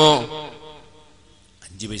കളഞ്ഞു തരുമോ?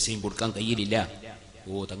 5 പൈസയും കൊടുക്കാൻ കയ്യിലില്ല.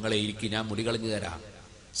 ഓ തങ്ങളെ, ഇരിക്കും, ഞാൻ മുടി കളഞ്ഞു തരാം.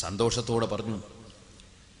 സന്തോഷത്തോടെ പറഞ്ഞു.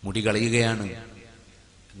 മുടി കളയുകയാണ്.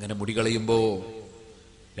 അങ്ങനെ മുടി കളയുമ്പോ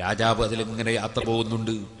രാജാവ് അതിലിങ്ങനെ യാത്ര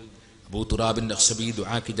പോകുന്നുണ്ട്. അബൂ തുറാബിൻ അശ്ശബി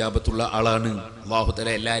ദുആക്ക് ഇജാബത്തുള്ള ആളാണ്. അല്ലാഹു തആല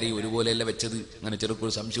എല്ലാരെയും ഒരുപോലെയല്ല വെച്ചത്. അങ്ങനെ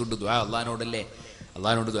ചെറുക്കൊരു സംശയമുണ്ട്. ദുആ അല്ലാഹുവിനോടല്ലേ,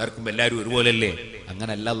 അല്ലാഹുവിനോട് ദ്വാരക്കുമ്പോ എല്ലാവരും ഒരുപോലെയല്ലേ?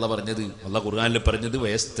 അങ്ങനല്ല അല്ലാഹ് പറഞ്ഞത്. അല്ലാഹ് ഖുർആനിൽ പറഞ്ഞത്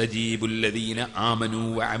വയസ്തജീബുല്ലദീന ആമനൂ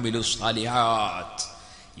വഅമിലുസ് സാലിഹാത്ത്,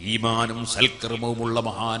 ഈമാനും സൽക്കർമ്മവുമുള്ള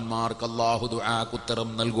മഹാന്മാർക്ക് അല്ലാഹു ദുആക്ക് ഉത്തരം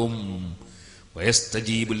നൽകും.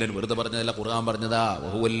 വയസ്തജീബുല്ലൻ വെറുതെ പറഞ്ഞതല്ല, ഖുർആൻ പറഞ്ഞതാ.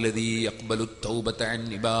 വഹുവല്ലദീ യഖ്ബലുത് തൗബത അൻ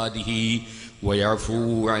ഇബാദിഹി വയഅഫൂ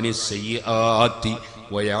അനിസ് സയ്യിആതി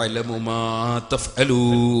വയഅലമു മാ തഫ്അലൂൻ.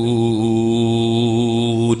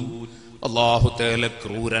 അല്ലാഹു തആല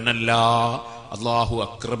ക്രൂരനല്ല, അല്ലാഹു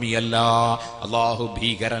അക്രമിയല്ല, അല്ലാഹു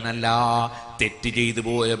ഭീകരനല്ല. തെറ്റ് ചെയ്തു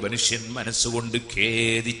പോയ മനുഷ്യൻ മനസ്സുകൊണ്ട്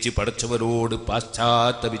ഖേദിച്ച് പടച്ചവരോട്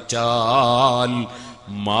പാശ്ചാത്തപിച്ചാൽ,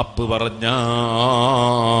 മാപ്പ്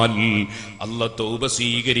പറഞ്ഞാൽ അല്ലാഹു തൗബ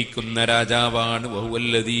സ്വീകരിക്കുന്ന രാജാവാണ്.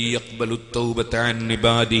 വഹുവല്ലദീ യഖ്ബലുത് തൗബത അൻ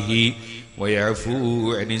ഇബാദിഹി വയഅഫൂ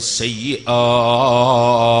അനിസ് സയ്യിആത്ത്.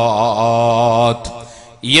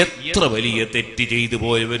 എത്ര വലിയ തെറ്റ് ചെയ്തു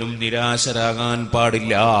പോയവനും നിരാശരാകാൻ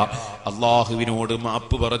പാടില്ല. അള്ളാഹുവിനോട്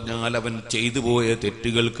മാപ്പ് പറഞ്ഞാൽ അവൻ ചെയ്തു പോയ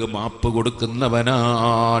തെറ്റുകൾക്ക് മാപ്പ്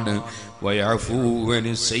കൊടുക്കുന്നവനാണ്. വയഅഫൂ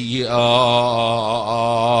അനിസ് സയ്യിആത്ത്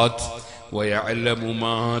വയഅലമു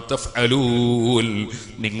മാ തഫ്അലൂൻ.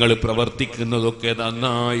 നിങ്ങൾ പ്രവർത്തിക്കുന്നതൊക്കെ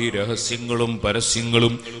നന്നായി രഹസ്യങ്ങളും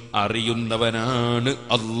പരസ്യങ്ങളും അറിയുന്നവനാണ്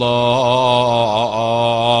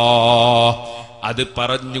അല്ലാഹ്. അത്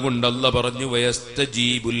പറഞ്ഞുകൊണ്ട് അല്ലാഹ് പറഞ്ഞു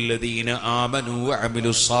വയസ്തജീബുല്ലദീന ആമനൂ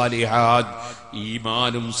വഅമിലുസ് സാലിഹാത്ത്,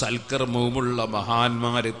 ഈമാനും സൽക്കർമ്മവുമുള്ള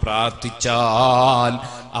മഹാന്മാര് പ്രാർത്ഥിച്ചാൽ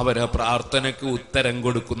അവരെ പ്രാർത്ഥനയ്ക്ക് ഉത്തരം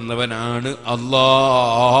കൊടുക്കുന്നവനാണ്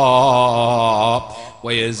അല്ലാഹ്.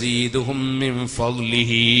 വയസീദുഹും മിൻ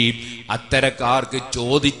ഫദ്ലിഹി, അത്തരക്കാർക്ക്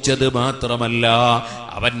ചോദിച്ചത് മാത്രമല്ല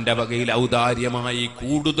അവന്റെ വകയിൽ ഔദാര്യമായി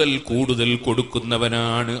കൂടുതൽ കൂടുതൽ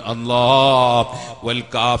കൊടുക്കുന്നവനാണ് അല്ലാഹ്. വൽ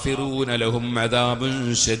കാഫിറൂന ലഹും അദാബുൻ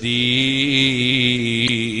ശദീദ്,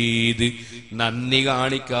 നന്ദി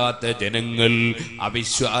കാണിക്കാത്ത ജനങ്ങൾ,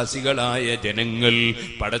 അവിശ്വാസികളായ ജനങ്ങൾ,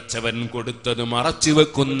 പടച്ചവൻ കൊടുത്തത് മറച്ചു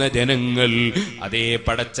വെക്കുന്ന ജനങ്ങൾ, അതേ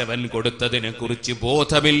പടച്ചവൻ കൊടുത്തതിനെ കുറിച്ച്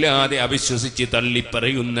ബോധമില്ലാതെ അവിശ്വസിച്ച്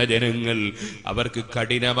തള്ളിപ്പറയുന്ന ജനങ്ങൾ, അവർക്ക്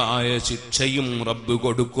കഠിനമായ ശിക്ഷയും റബ്ബ്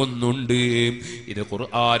കൊടുക്കുന്നുണ്ട്. ഇത്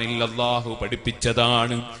ഖുർആനിൽ അല്ലാഹു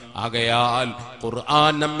പഠിപ്പിച്ചതാണ്. ആകയാൽ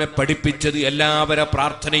ഖുർആൻ നമ്മെ പഠിപ്പിച്ചത് എല്ലാവരുടെ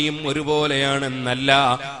പ്രാർത്ഥനയും ഒരുപോലെയാണെന്നല്ല.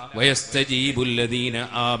 വയസ്തജീബുല്ലദീന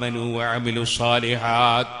ആമനൂ വഅമിലുസ്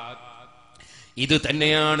സാലിഹാത്ത്, ഇത്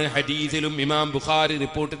തന്നെയാണ് ഹദീസിലും ഇമാം ബുഖാരി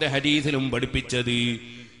റിപ്പോർട്ട് ചെയ്ത ഹദീസിലും പഠിപ്പിച്ചത്.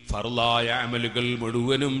 ഫർളായ അമലുകൾ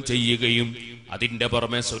മുഴുവനും ചെയ്യുകയും അതിന്റെ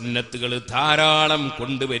പുറമെ സുന്നത്തുകൾ ധാരാളം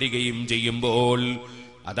കൊണ്ടുവരികയും ചെയ്യുമ്പോൾ,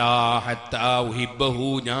 അതാ ഹത്താ ഉഹിബ്ബഹു,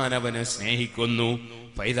 ഞാൻ അവനെ സ്നേഹിക്കുന്നു.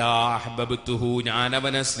 ഫൈദാ അഹ്ബബ്തുഹു, ഞാൻ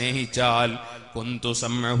അവനെ സ്നേഹിച്ചാൽ കുന്തു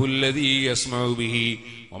സമഅഹുല്ലദീ യസ്മഉ ബിഹി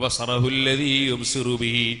വബസറഹുല്ലദീ യുബ്സിറു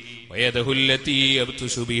ബിഹി വയദഹുല്ലതീ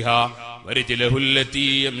യബ്തുശു ബിഹാ വരിജ്ലഹുല്ലതീ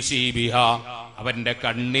യംശീ ബിഹാ. അവന്റെ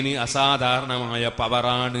കണ്ണിന് അസാധാരണമായ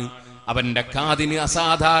പവറാണ്, അവന്റെ കാതിന്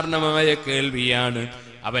അസാധാരണമായ കേൾവിയാണ്,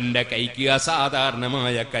 അവന്റെ കൈക്ക്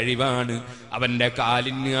അസാധാരണമായ കഴിവാണ്, അവന്റെ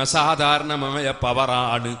കാലിന് അസാധാരണമായ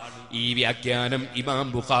പവറാണ്. ഈ വ്യാഖ്യാനം ഇമാം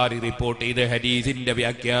ബുഖാരി റിപ്പോർട്ട് ചെയ്ത ഹദീസിന്റെ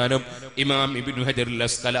വ്യാഖ്യാനം ഇമാം ഇബ്നു ഹജർ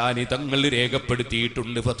അസ്ഖലാനി തങ്ങൾ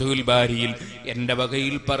രേഖപ്പെടുത്തിയിട്ടുണ്ട് ഫത്ഹുൽ ബാരിയിൽ. എന്റെ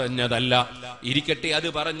വകയിൽ പറഞ്ഞതല്ല. ഇരിക്കട്ടെ, അത്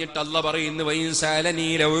പറഞ്ഞിട്ട് അല്ലാഹ് പറയുന്നു വൈൻസാലനീ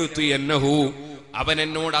ലൗതിയന്നഹു, അവൻ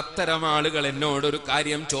എന്നോട്, അത്തരം ആളുകൾ എന്നോടൊരു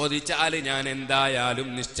കാര്യം ചോദിച്ചാൽ ഞാൻ എന്തായാലും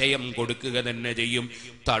നിശ്ചയം കൊടുക്കുക തന്നെ ചെയ്യും.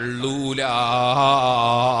 തള്ളൂല.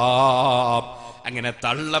 അങ്ങനെ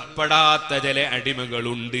തള്ളപ്പെടാത്ത ചില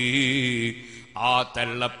അടിമകളുണ്ട്. ആ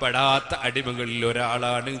തള്ളപ്പെടാത്ത അടിമകളിൽ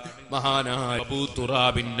ഒരാളാണ് മഹാനായ അബൂ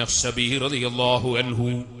തുറാബിൻ നഖ്ശബി റളിയല്ലാഹു അൻഹു.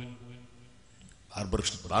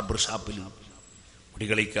 ബാർബർ ഷാപ്പിൽ മുടി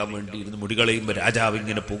കളിക്കാൻ വേണ്ടി ഇരുന്ന് മുടി കളയുമ്പോൾ രാജാവ്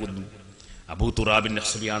ഇങ്ങനെ പോകുന്നു. അബൂ തുറാബിൻ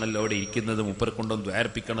നഖ്ശബി ആണല്ലോ അവിടെ ഇരിക്കുന്നത്, മൂപ്പരെ കൊണ്ടൊന്ന്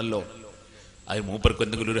ദ്വാരപ്പിക്കണമല്ലോ. അത് മൂപ്പർക്ക്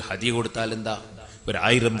എന്തെങ്കിലും ഒരു ഹദിയ കൊടുത്താൽ എന്താ,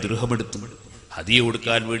 1000 ദിർഹം എടുത്തു ഹദിയ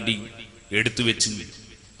കൊടുക്കാൻ വേണ്ടി എടുത്തു വെച്ച്.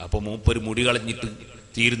 അപ്പൊ മൂപ്പര് മുടി കളഞ്ഞിട്ട്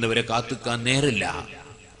തീരുന്നവരെ കാത്തുക്കാൻ നേരില്ല.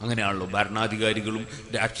 അങ്ങനെയാണല്ലോ ഭരണാധികാരികളും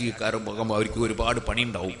രാഷ്ട്രീയക്കാരും അവർക്ക് ഒരുപാട് പണി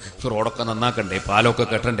ഉണ്ടാവും. റോഡൊക്കെ നന്നാക്കണ്ടേ, പാലൊക്കെ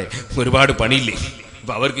കെട്ടണ്ടേ, ഒരുപാട് പണിയില്ലേ.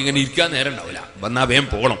 അപ്പൊ അവർക്ക് ഇങ്ങനെ ഇരിക്കാൻ നേരം ഉണ്ടാവില്ല, വന്നാ വേഗം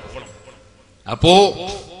പോകണം. അപ്പോ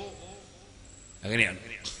അങ്ങനെയാണ്.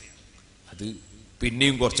 അത്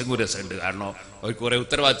പിന്നെയും കുറച്ചും കൂടി രസമുണ്ട്. കാരണം അവർക്ക് കുറെ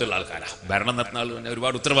ഉത്തരവാദിത്തമുള്ള ആൾക്കാരാണ്. ഭരണം നടത്തുന്ന ആൾ തന്നെ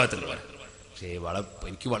ഒരുപാട് ഉത്തരവാദിത്തമുള്ളവരാണ്. പക്ഷേ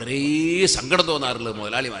എനിക്ക് വളരെ സങ്കടം തോന്നാറുള്ളത്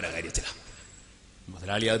മുതലാളിമാരുടെ കാര്യത്തിലാണ്.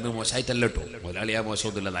 മുതലാളിയാകുന്ന മോശമായിട്ടല്ല കേട്ടോ, മുതലാളിയാ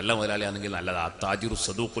മോശമൊന്നുമില്ല. നല്ല മുതലാളിയാണെങ്കിൽ നല്ലതാ. താജിറു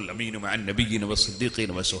സദൂഖുൽ അമീനു മഅൻ നബിയ്യിന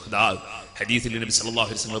വസ്സദ്ദീഖീന വശുഹദാ. ഹദീസിൽ നബി സല്ലല്ലാഹു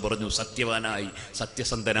അലൈഹി വസല്ലം പറഞ്ഞു, സത്യവാനായി,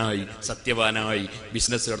 സത്യസന്ധനായി, സത്യവാനായി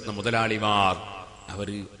ബിസിനസ് നടത്തുന്ന മുതലാളിമാർ അവർ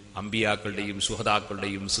അമ്പിയാക്കളുടെയും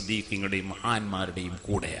ശുഹദാക്കളുടെയും സിദ്ദീഖീങ്ങളുടെയും മഹാന്മാരുടെയും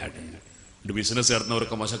കൂടെയാണ്. ഒരു ബിസിനസ്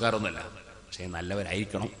നടത്തുന്നവർക്ക് മോശക്കാരൊന്നുമല്ല, പക്ഷേ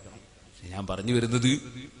നല്ലവരായിരിക്കണം. ഞാൻ പറഞ്ഞു വരുന്നത്,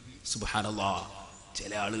 സുബ്ഹാനല്ലാഹ്,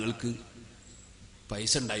 ചില ആളുകൾക്ക്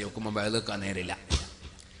പൈസ ഉണ്ടായി നോക്കുമ്പോൾ വയലെടുക്കാൻ നേരമില്ല,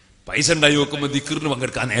 പൈസ ഉണ്ടായി നോക്കുമ്പോൾ ദിക്റിന്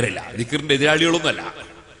പങ്കെടുക്കാൻ നേരമില്ല. ദിക്റിന്റെ എതിരാളികളൊന്നുമല്ല,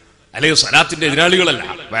 അല്ലെങ്കിൽ സ്വലാത്തിന്റെ എതിരാളികളല്ല,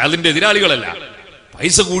 വയലിന്റെ എതിരാളികളല്ല.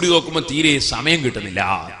 പൈസ കൂടി നോക്കുമ്പോൾ തീരെ സമയം കിട്ടുന്നില്ല.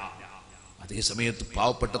 അതേ സമയത്ത്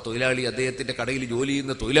പാവപ്പെട്ട തൊഴിലാളി, അദ്ദേഹത്തിന്റെ കടയിൽ ജോലി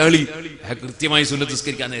ചെയ്യുന്ന തൊഴിലാളി, അയാൾ കൃത്യമായി സുന്നത്ത്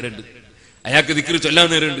നിസ്കരിക്കാൻ നേരമുണ്ട്, അയാൾക്ക് ദിക്ർ ചൊല്ലാൻ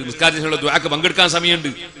നേരമുണ്ട്, നിസ്കാരത്തിനുള്ള ദുആക്ക് പങ്കെടുക്കാൻ സമയമുണ്ട്.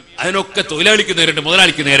 അതിനൊക്കെ തൊഴിലാളിക്ക് നേരമുണ്ട്,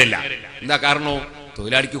 മുതലാളിക്ക് നേരമില്ല. എന്താ കാരണം?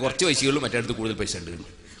 തൊഴിലാളിക്ക് കുറച്ച് പൈസയുള്ളൂ, മറ്റേടത്ത് കൂടുതൽ പൈസ ഉണ്ട്.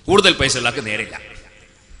 കൂടുതൽ പൈസ ഉള്ളാക്ക് നേരില്ല.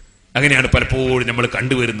 അങ്ങനെയാണ് പലപ്പോഴും നമ്മൾ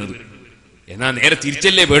കണ്ടുവരുന്നത്. എന്നാൽ നേരെ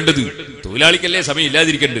തിരിച്ചല്ലേ വേണ്ടത്. തൊഴിലാളിക്കല്ലേ സമയം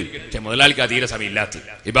ഇല്ലാതിരിക്കേണ്ടത്, പക്ഷെ മുതലാളിക്ക് തീരെ സമയം ഇല്ലാത്ത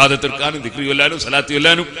ഇബാദത്ത് എടുക്കാനും ദിക്ർ ചൊല്ലാനും സലാത്ത്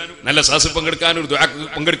ചൊല്ലാനും നല്ല സദസ്സിൽ പങ്കെടുക്കാനും ദുആക്ക്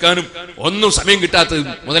പങ്കെടുക്കാനും ഒന്നും സമയം കിട്ടാത്തത്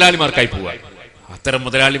മുതലാളിമാർക്കായി പോവാ. അത്തരം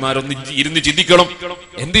മുതലാളിമാരൊന്ന് ഇരുന്ന് ചിന്തിക്കണം.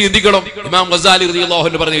 എന്ത് ചിന്തിക്കണം? ഇമാം ഗസാലി റളിയല്ലാഹു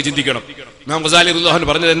അൻഹു പറഞ്ഞത് ചിന്തിക്കണം. ഇമാം ഗസാലി റളിയല്ലാഹു അൻഹു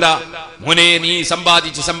പറഞ്ഞത് എന്താ? മോനെ, നീ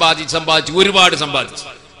സമ്പാദിച്ച് ഒരുപാട് സമ്പാദിച്ചു,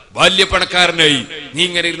 വലിയ പണക്കാരനായി. നീ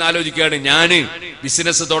ഇങ്ങനെ ഇരുന്ന് ആലോചിക്കുകയാണ്, ഞാന്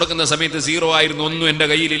ബിസിനസ് തുടങ്ങുന്ന സമയത്ത് 0 ആയിരുന്നു, ഒന്നും എന്റെ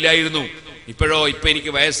കയ്യിലില്ലായിരുന്നു. ഇപ്പൊ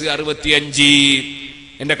എനിക്ക് വയസ്സ് 65,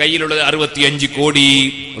 എന്റെ കയ്യിലുള്ളത് 65 കോടി.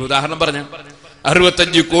 ഒരു ഉദാഹരണം പറഞ്ഞ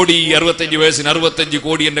 65 കോടി, 65 വയസ്സിന് 65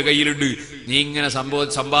 കോടി എന്റെ കയ്യിലുണ്ട്. നീ ഇങ്ങനെ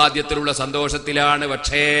സമ്പാദ്യത്തിലുള്ള സന്തോഷത്തിലാണ്,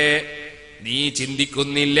 പക്ഷേ നീ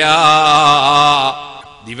ചിന്തിക്കുന്നില്ല.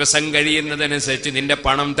 ദിവസം കഴിയുന്നതനുസരിച്ച് നിന്റെ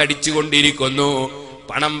പണം തടിച്ചുകൊണ്ടിരിക്കുന്നു,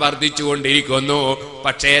 പണം വർദ്ധിച്ചുകൊണ്ടിരിക്കുന്നു.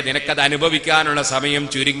 പക്ഷേ നിനക്കത് അനുഭവിക്കാനുള്ള സമയം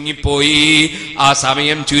ചുരുങ്ങിപ്പോയി, ആ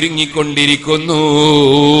സമയം ചുരുങ്ങിക്കൊണ്ടിരിക്കുന്നു.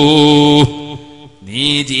 നീ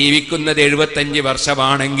ജീവിക്കുന്നത് 75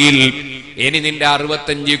 വർഷമാണെങ്കിൽ ഇനി നിന്റെ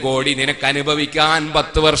 65 കോടി നിനക്ക് അനുഭവിക്കാൻ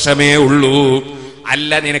 10 വർഷമേ ഉള്ളൂ.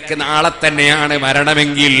 അല്ല, നിനക്ക് നാളെ തന്നെയാണ്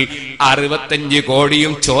മരണമെങ്കിൽ 65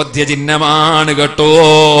 കോടിയും ചോദ്യചിഹ്നമാണ് കേട്ടോ.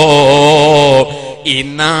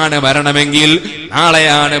 ഇന്നാണ് മരണമെങ്കിൽ,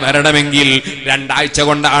 നാളെയാണ് മരണമെങ്കിൽ, 2 ആഴ്ച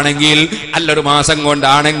കൊണ്ടാണെങ്കിൽ, അല്ലൊരു മാസം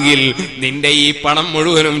കൊണ്ടാണെങ്കിൽ നിന്റെ ഈ പണം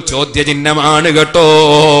മുഴുവനും ചോദ്യചിഹ്നമാണ് കേട്ടോ.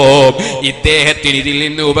 ഇദ്ദേഹത്തിന് ഇതിൽ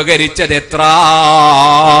നിന്ന് ഉപകരിച്ചത് എത്ര?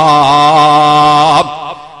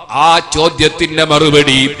 ആ ചോദ്യത്തിന്റെ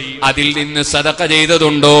മറുപടി, അതിൽ നിന്ന് സദഖ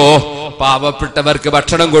ചെയ്തതുണ്ടോ? പാവപ്പെട്ടവർക്ക്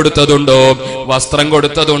ഭക്ഷണം കൊടുത്തതുണ്ടോ? വസ്ത്രം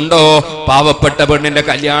കൊടുത്തതുണ്ടോ? പാവപ്പെട്ട പെണ്ണിന്റെ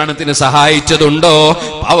കല്യാണത്തിന് സഹായിച്ചതുണ്ടോ?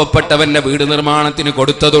 പാവപ്പെട്ടവന്റെ വീട് നിർമ്മാണത്തിന്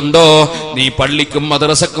കൊടുത്തതുണ്ടോ? നീ പള്ളിക്കും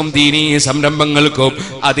മദ്രസക്കും ദീനീ സംരംഭങ്ങൾക്കും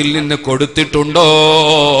അതിൽ നിന്ന് കൊടുത്തിട്ടുണ്ടോ?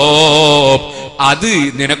 അത്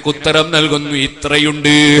നിനക്കുത്തരം നൽകുന്നു,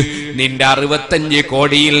 ഇത്രയുണ്ട്. നിന്റെ 65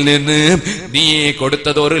 കോടിയിൽ നിന്ന് നീ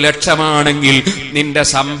കൊടുത്തത് 1 ലക്ഷമാണെങ്കിൽ നിന്റെ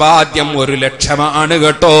സമ്പാദ്യം 1 ലക്ഷമാണ്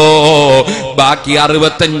കേട്ടോ. ബാക്കി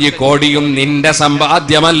 65 കോടിയും നിന്റെ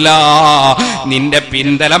സമ്പാദ്യമല്ല, നിന്റെ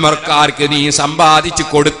പിന്തലമർക്കാർക്ക് നീ സമ്പാദിച്ചു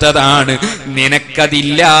കൊടുത്തതാണ്.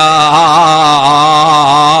 നിനക്കതില്ല.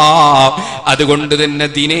 അതുകൊണ്ട് തന്നെ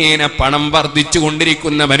ദിനേന പണം വർദ്ധിച്ചു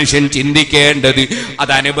കൊണ്ടിരിക്കുന്ന മനുഷ്യൻ ചിന്തിക്കേണ്ടത്,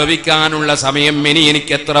 അത് അനുഭവിക്കാനുള്ള സമയം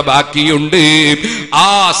എനിക്ക് എത്ര ബാക്കിയുണ്ട്, ആ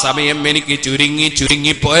സമയം എനിക്ക്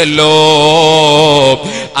ചുരുങ്ങിപ്പോയല്ലോ.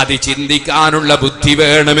 അത് ചിന്തിക്കാനുള്ള ബുദ്ധി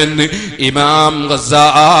വേണമെന്ന് ഇമാം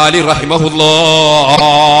ഗസാലി റഹിമഹുല്ലാഹ്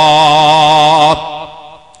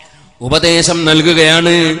ഉപദേശം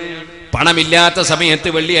നൽകുകയാണ്. പണമില്ലാത്ത സമയത്ത്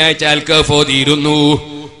വെള്ളിയാഴ്ച അൽക്കഫോ തീരുന്നു.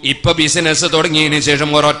 ഇപ്പൊ ബിസിനസ് തുടങ്ങിയതിനു ശേഷം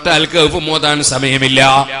ഒരൊറ്റ അൽക്കഫ് മോതാൻ സമയമില്ല.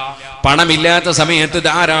 പണമില്ലാത്ത സമയത്ത്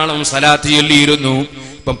ധാരാളം സലാത്ത് ചൊല്ലിയിരുന്നു.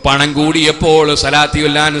 ഇപ്പം പണം കൂടിയപ്പോൾ സലാത്ത്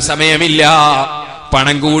ചൊല്ലാൻ സമയമില്ല.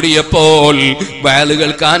 പണം കൂടിയപ്പോൾ വയല്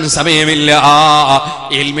കേൾക്കാൻ സമയമില്ല.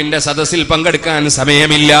 ഇൽമിന്റെ സദസ്സിൽ പങ്കെടുക്കാൻ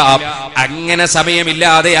സമയമില്ല. അങ്ങനെ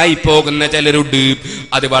സമയമില്ലാതെ ആയി പോകുന്ന ചിലരുണ്ട്.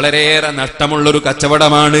 അത് വളരെയേറെ നഷ്ടമുള്ളൊരു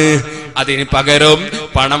കച്ചവടമാണ്. അതിന് പകരം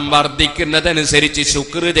പണം വർദ്ധിക്കുന്നതനുസരിച്ച്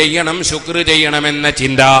ശുക്ർ ചെയ്യണമെന്ന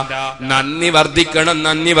ചിന്ത, നന്ദി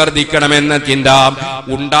വർദ്ധിക്കണമെന്ന ചിന്ത,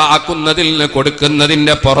 ഉണ്ടാക്കുന്നതിൽ നിന്ന്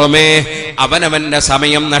കൊടുക്കുന്നതിന്റെ പുറമെ അവനവന്റെ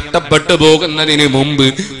സമയം നഷ്ടപ്പെട്ടു പോകുന്നതിന് മുമ്പ്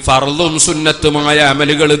ഫർളും സുന്നത്തുമായ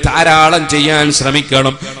അമലുകൾ ധാരാളം ചെയ്യാൻ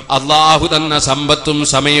ശ്രമിക്കണം. അള്ളാഹു തന്ന സമ്പത്തും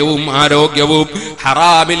സമയവും ആരോഗ്യവും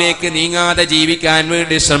ഹറാമിലേക്ക് നീങ്ങാതെ ജീവിക്കാൻ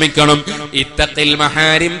വേണ്ടി ശ്രമിക്കണം. ഇത്തഖിൽ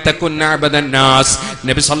മഹാരിം തകുന്ന അബദന്നാസ്.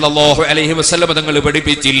 നബി സല്ലല്ലാഹു അലൈഹി വസല്ലം തങ്ങൾ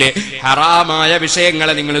പഠിപ്പിച്ചില്ലേ, ഹറാമായ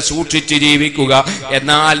വിഷയങ്ങളെ നിങ്ങൾ സൂക്ഷിച്ച് ജീവിക്കുക,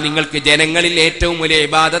 എന്നാൽ നിങ്ങൾക്ക് ജനങ്ങളിൽ ഏറ്റവും വലിയ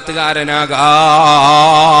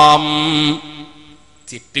ഇബാദത്തുകാരനാകാം.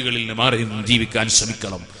 തെറ്റുകളിൽ നിന്ന് മാറി ജീവിക്കാൻ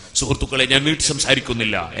ശ്രമിക്കണം. സുഹൃത്തുക്കളെ, ഞാൻ നീട്ടി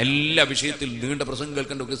സംസാരിക്കുന്നില്ല. എല്ലാ വിഷയത്തിലും നീണ്ട പ്രസംഗം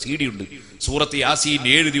കേൾക്കേണ്ട ഒരു CD ഉണ്ട്. സൂറത്ത് യാസീൻ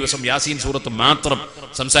 7 ദിവസം യാസീൻ സൂറത്ത് മാത്രം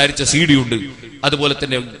സംസാരിച്ച CD ഉണ്ട്. അതുപോലെ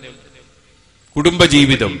തന്നെ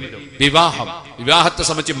കുടുംബജീവിതം, വിവാഹത്തെ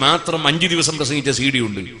സംബന്ധിച്ച് മാത്രം 5 ദിവസം പ്രസംഗിച്ച CD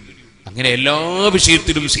ഉണ്ട്. അങ്ങനെ എല്ലാ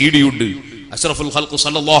വിഷയത്തിലും CD ഉണ്ട്. അഷ്റഫുൽ ഖൽഖ്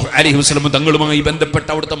സല്ലല്ലാഹു അലൈഹി വസല്ലം തങ്ങളുമായി ബന്ധപ്പെട്ട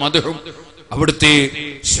അവിടുത്തെ മദ്ഹും അവിടുത്തെ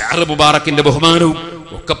ഷഅർ മുബാറക്കിന്റെ ബഹുമാനവും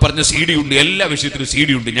ഒക്കെ പറഞ്ഞ CD ഉണ്ട്. എല്ലാ വിഷയത്തിലും CD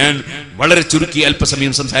ഉണ്ട്. ഞാൻ വളരെ ചുരുക്കി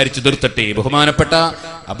അല്പസമയം സംസാരിച്ചു തീർത്തട്ടെ. ബഹുമാനപ്പെട്ട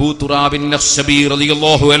അബൂ തുറാബിൻ നഖ്ശബി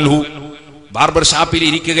റളിയല്ലാഹു അൻഹു ബാർബർ ഷാപ്പിൽ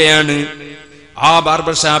ഇരിക്കുകയാണ്. ആ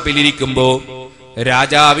ബാർബർ ഷാപ്പിൽ ഇരിക്കുമ്പോ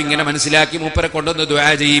രാജാവ് ഇങ്ങനെ മനസ്സിലാക്കി മൂപ്പരെ കൊണ്ടൊന്ന് ദുആ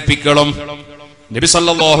ചെയ്യിപ്പിക്കണം. നബി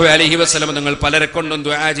സല്ലല്ലാഹു അലൈഹി വസല്ലം നിങ്ങൾ പലരെ കൊണ്ടും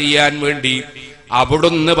ദുആ ചെയ്യാൻ വേണ്ടി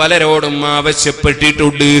അവിടുന്ന് പലരോടും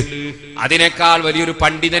ആവശ്യപ്പെട്ടിട്ടുണ്ട്. അതിനേക്കാൾ വലിയൊരു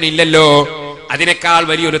പണ്ഡിതനില്ലല്ലോ, അതിനേക്കാൾ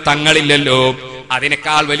വലിയൊരു തങ്ങളില്ലല്ലോ,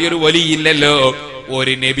 അതിനേക്കാൾ വലിയൊരു വലിയില്ലല്ലോ,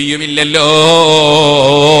 ഒരു നബിയുമില്ലല്ലോ.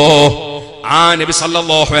 ആ നബി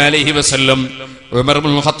സല്ലല്ലാഹു അലൈഹി വസല്ലം ഉമർ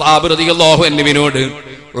ഇബ്നുൽ ഖത്താബ് റളിയല്ലാഹു അൻഹുവിനോട്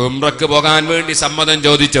ഉംറക്ക് പോകാൻ വേണ്ടി സമ്മതം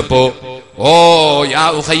ചോദിച്ചപ്പോ, ഓ യാ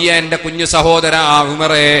ഉഖയ്യ, എന്റെ കുഞ്ഞു സഹോദര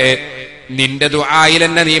ഉമറേ, നിന്റെ ദുആയിൽ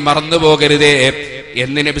എന്നെ നീ മറന്നു പോകരുതേ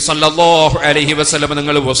എന്ന് നബി സല്ലല്ലാഹു അലൈഹി വസല്ലം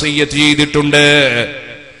നിങ്ങൾ വസിയ്യത്ത് ചെയ്തിട്ടുണ്ട്.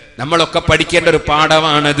 നമ്മളൊക്കെ പഠിക്കേണ്ട ഒരു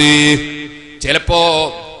പാഠമാണത്. ചിലപ്പോ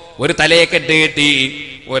ഒരു തലയെക്കെട്ട് കെട്ടി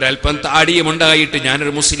ഒരൽപ്പം താടിയും ഉണ്ടായിട്ട്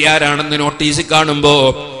ഞാനൊരു മുസ്ലിയാരാണെന്ന് നോട്ടീസ് കാണുമ്പോ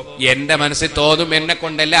എന്റെ മനസ്സിൽ തോന്നും, എന്നെ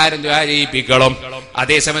കൊണ്ട് എല്ലാവരും ദുആ ചെയ്യിപ്പിക്കണം.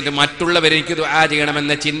 അതേസമയത്ത് മറ്റുള്ളവരെനിക്ക് ദുആ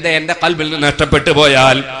ചെയ്യണമെന്ന ചിന്ത എന്റെ ഖൽബിൽ നിന്ന് നഷ്ടപ്പെട്ടു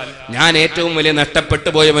പോയാൽ ഞാൻ ഏറ്റവും വലിയ നഷ്ടപ്പെട്ടു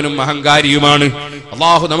പോയവനും അഹങ്കാരിയുമാണ്.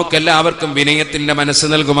 അള്ളാഹു നമുക്കെല്ലാവർക്കും വിനയത്തിന്റെ മനസ്സ്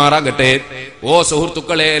നൽകുമാറാകട്ടെ. ഓ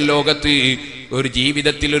സുഹൃത്തുക്കളെ, ലോകത്ത് ഒരു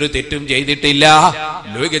ജീവിതത്തിൽ ഒരു തെറ്റും ചെയ്തിട്ടില്ല,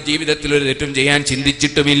 ലോക ജീവിതത്തിൽ ഒരു തെറ്റും ചെയ്യാൻ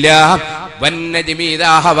ചിന്തിച്ചിട്ടുമില്ല. വന്നജ്മി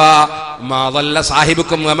ഇദാ ഹവാ മാ ളല്ല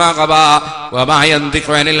സാഹിബുക്കും വമാ ഖബാ വമാ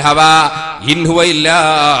യന്തിഖു അനിൽ ഹവാ ഇൻ ഹുവ ഇല്ലാ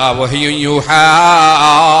വഹ്യുൻ യൂഹാ.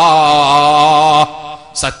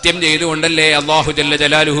 സത്യം ചെയ്തുകൊണ്ടല്ലേ അല്ലാഹു ജല്ല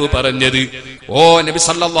ജലാലുഹു പറഞ്ഞത്. ഓ നബി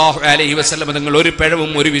സല്ലല്ലാഹു അലൈഹി വസല്ലം നിങ്ങൾ ഒരു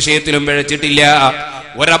പിഴവും ഒരു വിഷയത്തിലും പിഴച്ചിട്ടില്ല,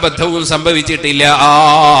 ഒരബദ്ധവും സംഭവിച്ചിട്ടില്ല.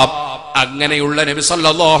 അങ്ങനെയുള്ള നബി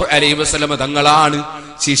സല്ലല്ലാഹു അലൈഹി വസല്ലം തങ്ങളാണ്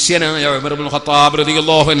ശിഷ്യനായ ഉമർ ഇബ്നുൽ ഖത്താബ്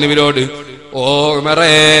റളിയല്ലാഹു അൻഹുവിനോട്, ഓ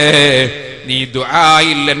ഉമറേ, നീ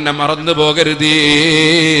ദുആയിൽ എന്നെ മറന്നു പോകരുതേ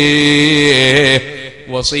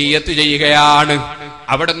വസിയ്യത്ത് ചെയ്യുകയാണ്.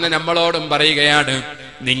 അവിടുന്ന് നമ്മളോടും പറയുകയാണ്,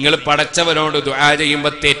 നിങ്ങൾ പടച്ചവനോട് ദുആ ചെയ്യുമ്പോ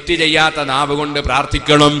തെറ്റ് ചെയ്യാത്ത നാവ് കൊണ്ട്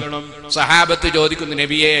പ്രാർത്ഥിക്കണം. സഹാബത്ത് ചോദിക്കുന്നു,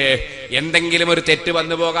 നബിയെ, എന്തെങ്കിലും ഒരു തെറ്റ്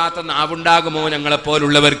വന്നു പോകാത്ത നാവുണ്ടാകുമോ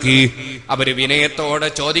ഞങ്ങളെപ്പോലുള്ളവർക്ക്? അവര് വിനയത്തോടെ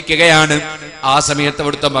ചോദിക്കുകയാണ്. ആ സമയത്ത്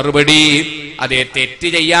അവിടുത്തെ മറുപടി, അതേ, തെറ്റ്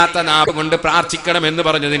ചെയ്യാത്ത നാവ് കൊണ്ട് പ്രാർത്ഥിക്കണം എന്ന്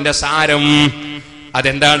പറഞ്ഞതിന്റെ സാരം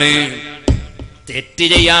അതെന്താണ്? തെറ്റ്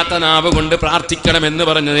ചെയ്യാത്ത നാവ് കൊണ്ട് പ്രാർത്ഥിക്കണം എന്ന്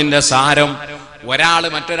പറഞ്ഞതിന്റെ സാരം ഒരാള്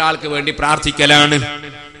മറ്റൊരാൾക്ക് വേണ്ടി പ്രാർത്ഥിക്കലാണ്.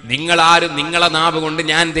 നിങ്ങളാരും നിങ്ങളെ നാവ് കൊണ്ട്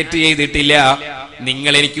ഞാൻ തെറ്റ് ചെയ്തിട്ടില്ല,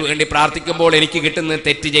 നിങ്ങൾ എനിക്ക് വേണ്ടി പ്രാർത്ഥിക്കുമ്പോൾ എനിക്ക് കിട്ടുന്ന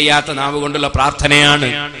തെറ്റ് ചെയ്യാത്ത നാവ് കൊണ്ടുള്ള പ്രാർത്ഥനയാണ്.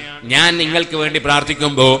 ഞാൻ നിങ്ങൾക്ക് വേണ്ടി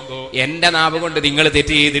പ്രാർത്ഥിക്കുമ്പോ എന്റെ നാവ് കൊണ്ട് നിങ്ങൾ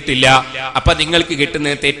തെറ്റ് ചെയ്തിട്ടില്ല, അപ്പൊ നിങ്ങൾക്ക്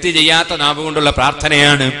കിട്ടുന്ന തെറ്റ് ചെയ്യാത്ത നാവ് കൊണ്ടുള്ള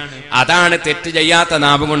പ്രാർത്ഥനയാണ്. അതാണ് തെറ്റ് ചെയ്യാത്ത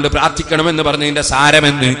നാവ് കൊണ്ട് പ്രാർത്ഥിക്കണമെന്ന് പറഞ്ഞതിന്റെ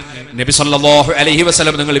സാരമെന്ന് നബി സല്ലല്ലാഹു അലൈഹി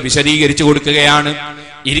വസല്ലം നിങ്ങൾ വിശദീകരിച്ചു കൊടുക്കുകയാണ്.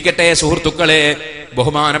 ഇരിക്കട്ടെ സുഹൃത്തുക്കളെ,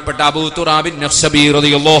 ബഹുമാനപ്പെട്ട അബൂ തുറാബിൻ നഖ്ശബി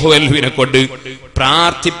റളിയല്ലാഹു അൻഹുവിനെ കൊണ്ട്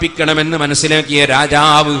പ്രാർത്ഥിപ്പിക്കണമെന്ന് മനസ്സിലാക്കിയ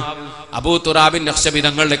രാജാവ് അബൂ തുറാബിൻ നഖ്ശബി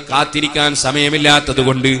തങ്ങളെ കാത്തിരിക്കാൻ സമയമില്ലാത്തത്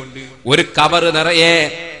കൊണ്ട് ഒരു കവർ നിറയെ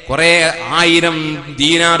കുറെ 1000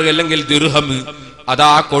 ദീനാർ അല്ലെങ്കിൽ ദിർഹം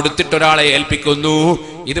അതാ കൊടുത്തിട്ടൊരാളെ ഏൽപ്പിക്കുന്നു.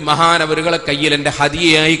 ഇത് മഹാനവറുകളെ കയ്യിൽ എന്റെ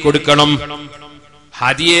ഹദിയയായി കൊടുക്കണം,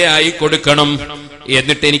 ഹദിയയായി കൊടുക്കണം,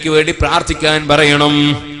 എന്നിട്ട് എനിക്ക് വേണ്ടി പ്രാർത്ഥിക്കാൻ പറയണം.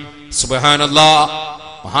 സുബ്ഹാനല്ലാഹ്.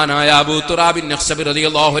 മഹാനായ അബൂ തുറാബിൻ നഖ്ശബി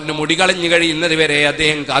റളിയല്ലാഹു അൻഹു മുടികളഞ്ഞു കഴിയുന്നത് വരെ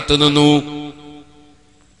അദ്ദേഹം കാത്തുനിന്നു.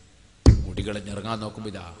 മുടികളഞ്ഞിറങ്ങാൻ നോക്കുമ്പോ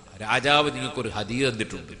ഇതാ രാജാവ് നിങ്ങൾക്കൊരു ഹദിയ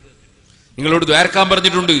തന്നിട്ടുണ്ട്, നിങ്ങളോട് ദ്വാരക്കാൻ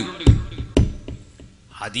പറഞ്ഞിട്ടുണ്ട്.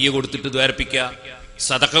 ഹദിയ കൊടുത്തിട്ട് ദ്വാരപ്പിക്കുക,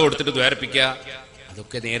 സദഖ കൊടുത്തിട്ട് ദ്വാരപ്പിക്കുക,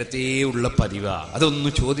 അതൊക്കെ നേരത്തെ ഉള്ള പതിവാ.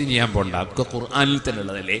 അതൊന്നും ചോദ്യം ചെയ്യാൻ പോണ്ട, ഒക്കെ ഖുർആനിൽ തന്നെ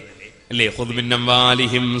ഉള്ളതല്ലേ അല്ലേ? ഖുദ് മിൻ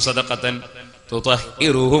അംവാലിഹിം സദഖതൻ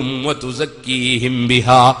തുതഹിറുഹും വതുസക്കീഹിം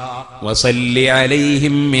ബിഹാ വസല്ലി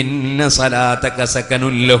അലൈഹിം ഇന്ന സലാതക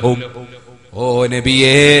സകനുൽ ലഹും. ഓ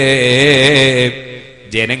നബിയേ,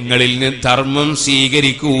 ജനങ്ങളിൽ നിന്ന് ധർമ്മം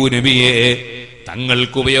സ്വീകരിക്കൂ നബിയേ,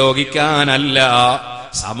 തങ്ങൾക്ക് ഉപയോഗിക്കാനല്ല,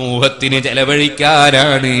 സമൂഹത്തിന്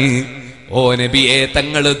ചെലവഴിക്കാനാണ്. ഓ നബിയേ,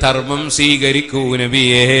 തങ്ങൾ ധർമ്മം സ്വീകരിക്കൂ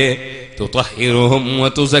നബിയേ. തുതഹിറുഹും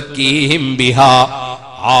വതുസക്കീഹിം ബിഹാ,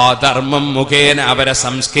 ആ ധർമ്മം മുഖേന അവരെ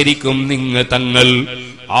സംസ്കരിക്കും തങ്ങൾ.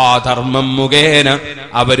 ആ ധർമ്മം മുഖേന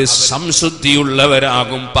അവര്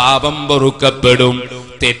സംശുദ്ധിയുള്ളവരാകും, പാപം പൊറുക്കപ്പെടും,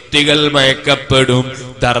 തെറ്റുകൾ മയക്കപ്പെടും.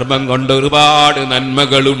 ധർമ്മം കൊണ്ട് ഒരുപാട്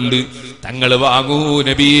നന്മകളുണ്ട്. തങ്ങൾ വാങ്ങൂ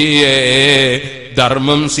നബിയേ,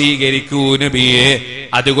 ധർമ്മം സ്വീകരിക്കൂ നബിയേ,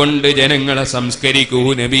 അതുകൊണ്ട് ജനങ്ങളെ സംസ്കരിക്കൂ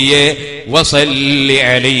നബിയേ. വസല്ലി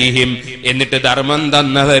അലൈഹിം, എന്നിട്ട് ധർമ്മം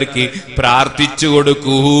തന്നവർക്ക് പ്രാർത്ഥിച്ചു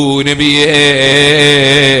കൊടുക്കൂ നബിയേ.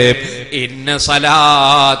 ഇന്ന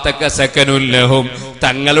സലാതക സകനുൽ ലഹും,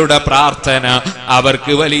 തങ്ങളുടെ പ്രാർത്ഥന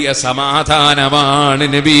അവർക്ക് വലിയ സമാധാനമാണ്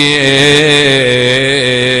നബിയേ.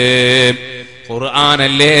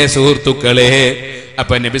 ഖുർആനല്ലേ സുഹൃത്തുക്കളെ?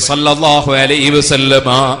 അപ്പൊ നബി സല്ലല്ലാഹു അലൈഹി വസല്ലമ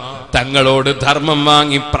തങ്ങളോട് ധർമ്മം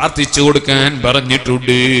വാങ്ങി പ്രാർത്ഥിച്ചു കൊടുക്കാൻ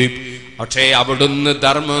പറഞ്ഞിട്ടുണ്ട്. പക്ഷേ അവിടുന്ന്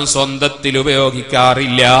ധർമ്മം സ്വന്തത്തിൽ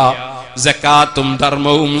ഉപയോഗിക്കാറില്ല, സകാത്തും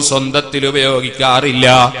ധർമ്മവും സ്വന്തത്തിൽ ഉപയോഗിക്കാറില്ല.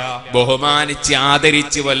 ബഹുമാനിച്ച്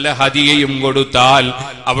ആദരിച്ച് വല്ല ഹദിയയും കൊടുത്താൽ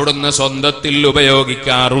അവിടുന്ന് സ്വന്തത്തിൽ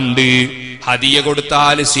ഉപയോഗിക്കാറുണ്ട്. ഹദിയ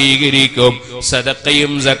കൊടുത്താൽ സ്വീകരിക്കും,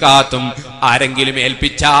 സദഖയും സകാത്തും ആരെങ്കിലും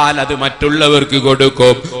ഏൽപ്പിച്ചാൽ അത് മറ്റുള്ളവർക്ക്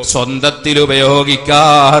കൊടുക്കും, സ്വന്തത്തിൽ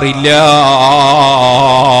ഉപയോഗിക്കാറില്ല.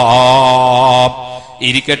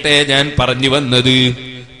 ഇരിക്കട്ടെ, ഞാൻ പറഞ്ഞു വന്നത്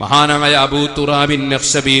മഹാനായ അബൂ തുറാബിൻ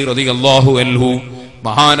നഖ്ശബി റളിയല്ലാഹു അൻഹു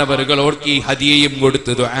മഹാനവറുകളോട് ഈ ഹദിയയും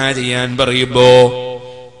കൊടുത്ത് ദുആ ചെയ്യാൻ പറയുമ്പോ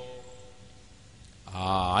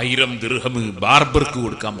 1000 ദിർഹം ബാർബർക്ക്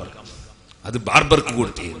കൊടുക്കാൻ പറഞ്ഞു. അത് ബാർബർക്ക്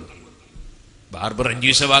കൊടുത്തിരുന്നു. ബാർബർ 5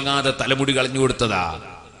 പൈസ വാങ്ങാതെ തലമുടി കളഞ്ഞു കൊടുത്തതാ.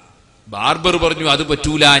 ബാർബർ പറഞ്ഞു അത്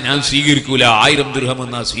പറ്റൂല, ഞാൻ സ്വീകരിക്കൂല, 1000 ദിർഹം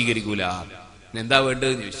എന്നാ സ്വീകരിക്കൂല. എന്താ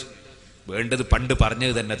വേണ്ടതെന്ന് ചോദിച്ചു. വേണ്ടത് പണ്ട്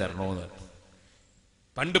പറഞ്ഞത് തന്നെ തരണോന്ന്.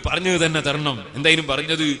 പണ്ട് പറഞ്ഞത് തന്നെ തരണം. എന്തായാലും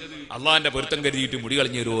പറഞ്ഞത് അള്ളാഹിന്റെ പൊരുത്തം കരുതിയിട്ട് മുടി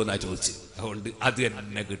കളഞ്ഞു തരുമോ എന്നാ ചോദിച്ചു. അതുകൊണ്ട് അത്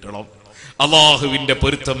തന്നെ കിട്ടണം, അള്ളാഹുവിന്റെ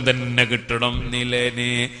പൊരുത്തം തന്നെ കിട്ടണം.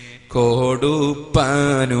 നിലനെ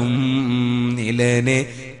കൊടുപ്പാനും നിലനെ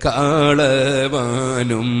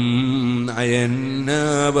കാളവാനും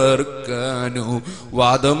നയന്നവർക്കാനു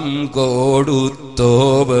വാദം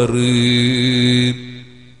കൊടുത്തോവർ.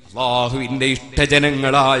 അള്ളാഹുവിന്റെ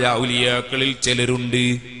ഇഷ്ടജനങ്ങളായ ഔലിയാക്കളിൽ ചിലരുണ്ട്,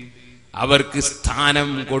 അവർക്ക് സ്ഥാനം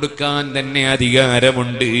കൊടുക്കാൻ തന്നെ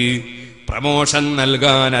അധികാരമുണ്ട്, പ്രമോഷൻ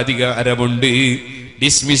നൽകാൻ അധികാരമുണ്ട്,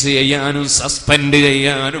 ഡിസ്മിസ് ചെയ്യാനും സസ്പെൻഡ്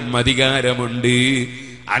ചെയ്യാനും അധികാരമുണ്ട്.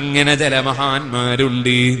 അങ്ങനെ ചില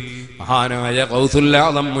മഹാന്മാരുണ്ട്. മഹാനായ ഖൗസുൽ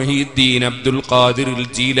ആദം മുഹീദ്ദീൻ അബ്ദുൽ ഖാദിർ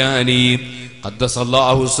ജീലാനി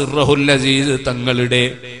ഖദ്ദസല്ലാഹു സിർറഹുൽ അസീസ് തങ്ങളുടെ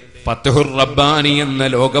ഫത്ഹുർ റബ്ബാനി എന്ന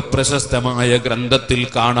ലോകപ്രശസ്തമായ ഗ്രന്ഥത്തിൽ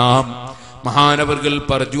കാണാം. മഹാനവറുകൾ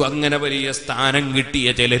പറഞ്ഞു, അങ്ങനെ വലിയ സ്ഥാനം കിട്ടിയ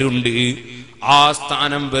ചിലരുണ്ട്. ആ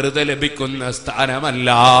സ്ഥാനം വെറുതെ ലഭിക്കുന്ന സ്ഥാനമല്ല.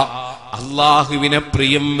 അള്ളാഹുവിനെ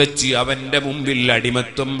പ്രിയം വെച്ച് അവന്റെ മുമ്പിൽ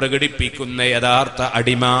അടിമത്വം പ്രകടിപ്പിക്കുന്ന യഥാർത്ഥ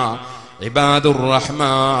അടിമ ഇബാദുർ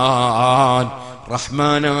റഹ്മാൻ,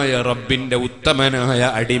 റഹ്മാനായ റബ്ബിന്റെ ഉത്തമനായ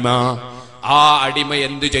അടിമ. ആ അടിമ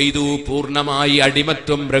എന്തു ചെയ്തു? പൂർണ്ണമായി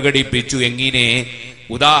അടിമത്വം പ്രകടിപ്പിച്ചു. എങ്ങനെ?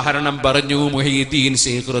 ഉദാഹരണം പറഞ്ഞു മുഹീദ്ദീൻ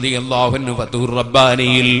ശൈഖ് റളിയല്ലാഹു അൻഹു ഫത്ഹുർ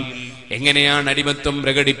റബ്ബാനിയിൽ. എങ്ങനെയാണ് അടിമത്വം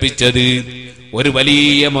പ്രകടിപ്പിച്ചത്? ഒരു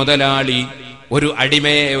വലിയ മുതലാളി ഒരു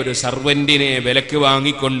അടിമയെ, ഒരു സർവന്റിനെ വിലക്ക്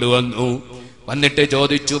വാങ്ങിക്കൊണ്ടുവന്നു. വന്നിട്ട്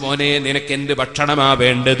ചോദിച്ചു, മോനെ, നിനക്കെന്ത് ഭക്ഷണമാ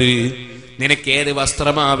വേണ്ടത്? നിനക്കേത്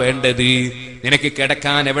വസ്ത്രമാ വേണ്ടത്? നിനക്ക്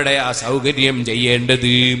കിടക്കാൻ എവിടെയാ സൗകര്യം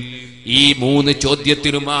ചെയ്യേണ്ടത്? ഈ 3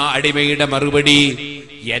 ചോദ്യത്തിനും ആ അടിമയുടെ മറുപടി,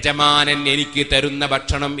 യജമാനൻ എനിക്ക് തരുന്ന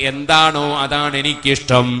ഭക്ഷണം എന്താണോ അതാണ്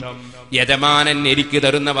എനിക്കിഷ്ടം. യജമാനൻ എനിക്ക്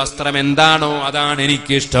തരുന്ന വസ്ത്രം എന്താണോ അതാണ്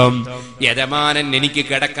എനിക്കിഷ്ടം. യജമാനൻ എനിക്ക്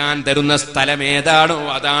കിടക്കാൻ തരുന്ന സ്ഥലം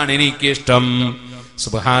ഏതാണോ അതാണ് എനിക്കിഷ്ടം.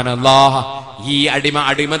 സുബ്ഹാനല്ലാഹ്, ഈ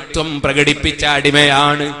അടിമത്വം പ്രകടിപ്പിച്ച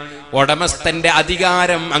അടിമയാണ്. ഉടമസ്ഥന്റെ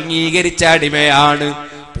അധികാരം അംഗീകരിച്ച അടിമയാണ്.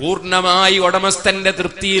 പൂർണ്ണമായി ഉടമസ്ഥന്റെ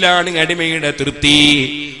തൃപ്തിയിലാണ് അടിമയുടെ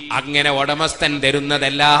തൃപ്തി. അങ്ങനെ ഉടമസ്ഥൻ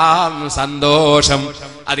തരുന്നതെല്ലാം സന്തോഷം.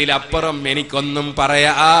 അതിലപ്പുറം എനിക്കൊന്നും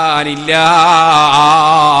പറയാനില്ല.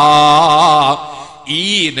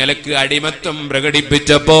 ഈ നിലക്ക് അടിമത്വം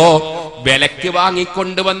പ്രകടിപ്പിച്ചപ്പോ വിലക്ക്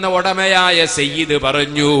വാങ്ങിക്കൊണ്ടുവന്ന ഉടമയായ സയ്യിദ്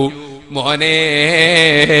പറഞ്ഞു, മോനെ,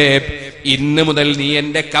 ഇന്ന് മുതൽ നീ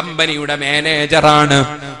എന്റെ കമ്പനിയുടെ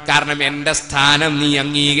മാനേജറാണ്. കാരണം എന്റെ സ്ഥാനം നീ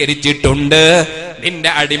അംഗീകരിച്ചിട്ടുണ്ട്.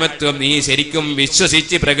 നിന്റെ അടിമത്വം നീ ശരിക്കും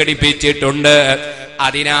വിശ്വസിച്ച് പ്രകടിപ്പിച്ചിട്ടുണ്ട്.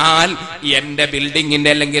 അതിനാൽ എന്റെ ബിൽഡിങ്ങിന്റെ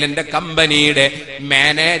അല്ലെങ്കിൽ എന്റെ കമ്പനിയുടെ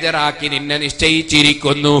മാനേജറാക്കി നിന്നെ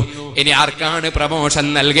നിശ്ചയിച്ചിരിക്കുന്നു. ഇനി ആർക്കാണ്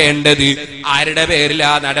പ്രമോഷൻ നൽകേണ്ടത്? ആരുടെ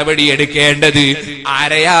പേരിലാ നടപടി എടുക്കേണ്ടത്?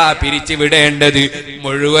 ആരെയാ പിരിച്ചുവിടേണ്ടത്?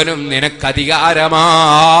 മുഴുവനും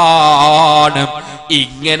നിനക്കധികാരമാണ്.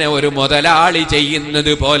 ഇങ്ങനെ ഒരു മുതലാളി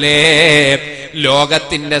ചെയ്യുന്നത് പോലെ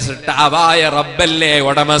ലോകത്തിന്റെ സൃഷ്ടാവായ റബ്ബല്ലേ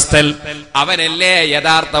ഉടമസ്ഥൻ. അവനല്ലേ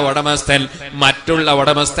യഥാർത്ഥ ഉടമസ്ഥൻ. മറ്റുള്ള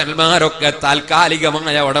ഉടമസ്ഥന്മാരൊക്കെ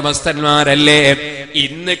താൽക്കാലികമായ ഉടമസ്ഥന്മാരല്ലേ.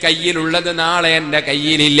 ഇന്ന് കയ്യിലുള്ളത് നാളെ എന്റെ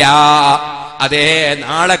കയ്യിലില്ല. അതേ,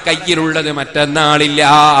 നാളെ കയ്യിലുള്ളത് മറ്റന്നാളില്ല.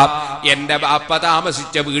 എന്റെ ബാപ്പ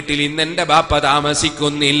താമസിച്ച വീട്ടിൽ ഇന്ന് എന്റെ ബാപ്പ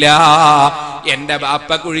താമസിക്കുന്നില്ല. എന്റെ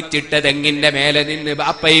ബാപ്പ കുഴിച്ചിട്ട തെങ്ങിന്റെ മേലെ നിന്ന്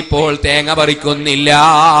ബാപ്പ ഇപ്പോൾ തേങ്ങ പറിക്കുന്നില്ല.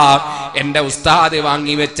 എന്റെ ഉസ്താദ്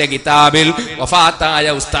വാങ്ങിവെച്ച കിതാബിൽ വഫാത്തായ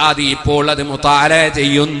ഉസ്താദ് ഇപ്പോൾ അത് മുതാല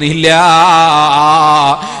ചെയ്യുന്നില്ല.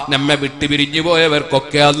 നമ്മെ വിട്ടുപിരിഞ്ഞു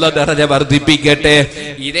പോയവർക്കൊക്കെ അല്ലാഹു ദറജ വർദ്ധിപ്പിക്കട്ടെ.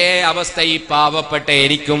 ഇതേ അവസ്ഥ ഈ പാവപ്പെട്ട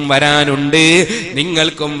എനിക്കും വരാനുണ്ട്,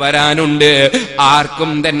 നിങ്ങൾക്കും വരാനുണ്ട്.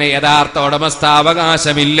 ആർക്കും തന്നെ യഥാർത്ഥ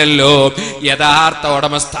ഉടമസ്ഥാവകാശമില്ലല്ലോ. യഥാർത്ഥ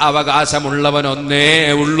ഉടമസ്ഥാവകാശമുള്ളവൻ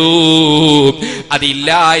ഒന്നേ ഉള്ളൂ.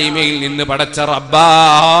 അതില്ലായ്മയിൽ നിന്ന് പടച്ച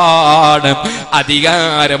റബ്ബാണ്.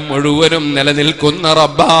 അധികാരം മുഴുവനും നിലനിൽക്കുന്ന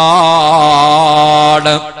റബ്ബാണ്.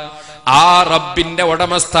 ആ റബ്ബിന്റെ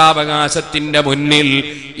ഉടമസ്ഥാവകാശത്തിന്റെ മുന്നിൽ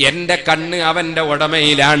എന്റെ കണ്ണ് അവന്റെ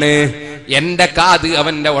ഉടമയിലാണ്, എന്റെ കാത്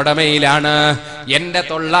അവന്റെ ഉടമയിലാണ്, എന്റെ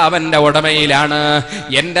തൊള്ള അവന്റെ ഉടമയിലാണ്,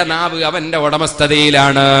 എന്റെ നാവ് അവന്റെ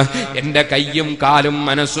ഉടമസ്ഥതയിലാണ്, എന്റെ കയ്യും കാലും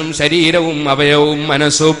മനസ്സും ശരീരവും അവയവും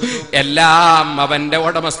മനസ്സും എല്ലാം അവന്റെ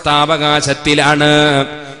ഉടമസ്ഥാവകാശത്തിലാണ്.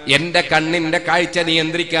 എന്റെ കണ്ണിന്റെ കാഴ്ച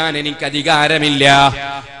നിയന്ത്രിക്കാൻ എനിക്ക് അധികാരമില്ല.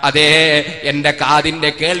 അതേ, എന്റെ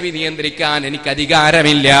കാതിന്റെ കേൾവി നിയന്ത്രിക്കാൻ എനിക്ക്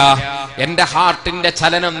അധികാരമില്ല. എന്റെ ഹാർട്ടിന്റെ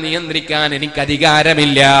ചലനം നിയന്ത്രിക്കാൻ എനിക്ക്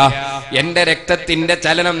അധികാരമില്ല. എന്റെ രക്തത്തിന്റെ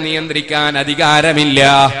ചലനം നിയന്ത്രിക്കാൻ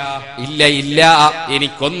അധികാരമില്ല. ഇല്ല, ഇല്ല,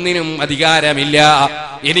 എനിക്കൊന്നിനും അധികാരമില്ല.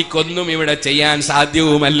 എനിക്കൊന്നും ഇവിടെ ചെയ്യാൻ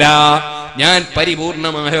സാധ്യവുമല്ല. ഞാൻ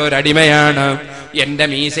പരിപൂർണമായ ഒരടിമയാണ്. എന്റെ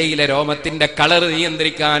മീശയിലെ രോമത്തിന്റെ കളർ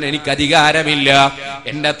നിയന്ത്രിക്കാൻ എനിക്ക് അധികാരമില്ല.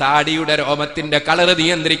 എന്റെ താടിയുടെ രോമത്തിന്റെ കളർ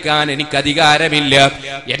നിയന്ത്രിക്കാൻ എനിക്ക് അധികാരമില്ല.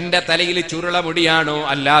 എന്റെ തലയിൽ ചുരുള മുടിയാണോ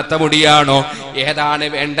അല്ലാത്ത മുടിയാണോ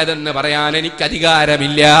ഏതാണ് വേണ്ടതെന്ന് പറയാൻ എനിക്ക്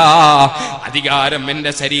അധികാരമില്ല. അധികാരം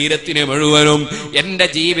എന്റെ ശരീരത്തിന് മുഴുവനും, എന്റെ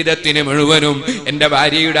ജീവിതത്തിന് മുഴുവനും, എന്റെ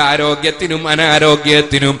ഭാര്യയുടെ ആരോഗ്യത്തിനും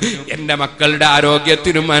അനാരോഗ്യത്തിനും, എന്റെ മക്കളുടെ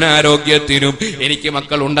ആരോഗ്യത്തിനും അനാരോഗ്യത്തിനും, എനിക്ക്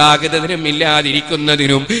മക്കൾ ഉണ്ടാകുന്നതിനും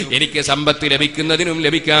ഇല്ലാതിരിക്കുന്നതിനും, എനിക്ക് സമ്പത്ത് ലഭിക്കുന്നതിനും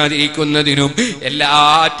ലഭിക്കാതിരിക്കുന്നതിനും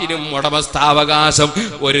എല്ലാറ്റിനും ഉടമസ്ഥാവകാശം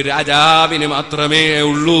ഒരു രാജാവിന് മാത്രമേ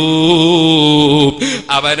ഉള്ളൂ.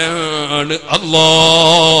 അവനാണ് അല്ലാഹ്.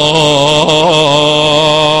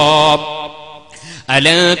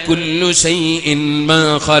 അലാ കുല്ലു ശൈഇൻ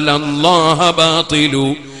മാ ഖലല്ലാഹ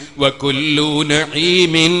ബാതിലു വകുല്ലു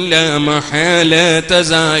നഈമിൻ ലാ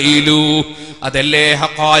മഹാലത സായിലു. അതല്ലേ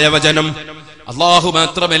ഹഖായ വചനം. അല്ലാഹു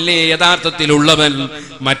മാത്രമല്ലേ യഥാർത്ഥത്തിലുള്ളവൻ.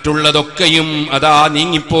 മറ്റുള്ളതൊക്കെയും അതാ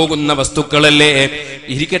നീങ്ങിപ്പോകുന്ന വസ്തുക്കളല്ലേ.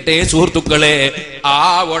 ഇരിക്കട്ടെ സുഹൃത്തുക്കളെ,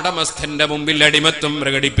 ആ ഉടമസ്ഥന്റെ മുമ്പിൽ അടിമത്വം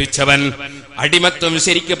പ്രകടിപ്പിച്ചവൻ, അടിമത്വം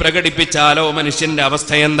ശരിക്ക് പ്രകടിപ്പിച്ചാലോ മനുഷ്യന്റെ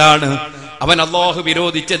അവസ്ഥ എന്താണ്? അവൻ അല്ലാഹു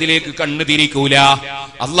വിരോധിച്ചതിലേക്ക് കണ്ണു തിരിക്കൂല,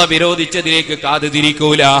 അല്ലാഹ് വിരോധിച്ചതിലേക്ക് കാത്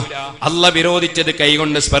തിരിക്കൂല, അല്ലാഹ് വിരോധിച്ചത്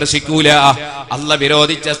കൈകൊണ്ട് സ്പർശിക്കൂല, അല്ലാഹ്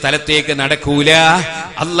വിരോധിച്ച സ്ഥലത്തേക്ക് നടക്കൂല,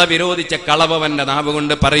 അല്ലാഹ് വിരോധിച്ച കളവന്റെ നാവ്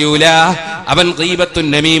കൊണ്ട് പറയൂല. അവൻ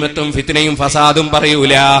ഗീബത്തും നമീമത്തും ഫിത്നയും ഫസാദും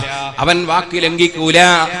പറയൂല. അവൻ വാക്ക് ലംഘിക്കൂല.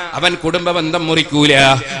 അവൻ കുടുംബ ബന്ധം മുറിക്കൂല.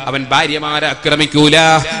 അവൻ ഭാര്യമാരെ ആക്രമിക്കൂല.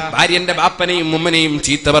 ഭാര്യന്റെ ബാപ്പനെയും ഉമ്മനെയും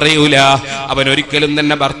ചീത്ത പറയൂല. അവൾ ഒരിക്കലും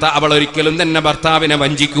തന്നെ ഭർത്താവിനെ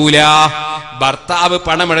വഞ്ചിക്കൂല. ഭർത്താവ്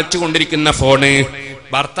പണമടച്ചുകൊണ്ടിരിക്കുന്ന ഫോണ്,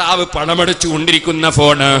 ഭർത്താവ് പണമടച്ചു കൊണ്ടിരിക്കുന്ന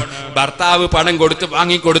ഫോണ്, ഭർത്താവ് പണം കൊടുത്ത്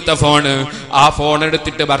വാങ്ങിക്കൊടുത്ത ഫോണ്, ആ ഫോൺ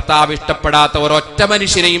എടുത്തിട്ട് ഭർത്താവ് ഇഷ്ടപ്പെടാത്ത ഒരൊറ്റ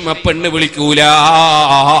മനുഷ്യനെയും ആ പെണ്ണ് വിളിക്കൂല.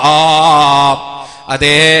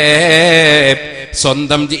 അതേ,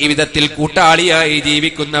 സ്വന്തം ജീവിതത്തിൽ കൂട്ടാളിയായി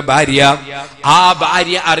ജീവിക്കുന്ന ഭാര്യ, ആ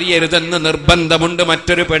ഭാര്യ അറിയരുതെന്ന് നിർബന്ധമുണ്ട്.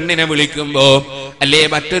 മറ്റൊരു പെണ്ണിനെ വിളിക്കുമ്പോ, അല്ലേ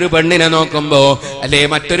മറ്റൊരു പെണ്ണിനെ നോക്കുമ്പോ, അല്ലേ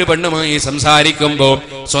മറ്റൊരു പെണ്ണുമായി സംസാരിക്കുമ്പോ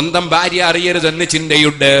സ്വന്തം ഭാര്യ അറിയരുതെന്ന്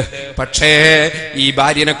ചിന്തയുണ്ട്. പക്ഷേ ഈ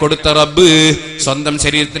ഭാര്യനെ കൊടുത്ത റബ്ബ്, സ്വന്തം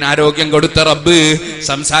ശരീരത്തിന് ആരോഗ്യം കൊടുത്ത റബ്ബ്,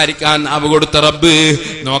 സംസാരിക്കാൻ നാവ് കൊടുത്ത റബ്ബ്,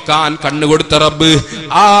 നോക്കാൻ കണ്ണു കൊടുത്ത റബ്ബ്,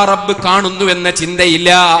 ആ റബ്ബ് കാണുന്നുവെന്ന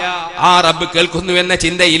ചിന്തയില്ല, ആ റബ്ബ് കേൾക്കുന്നുവെന്ന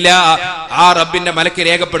ചിന്തയില്ല, ആ റബ്ബിന്റെ മലക്ക്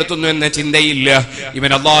രേഖപ്പെടുത്തുന്നു എന്ന ചിന്തയില്ല.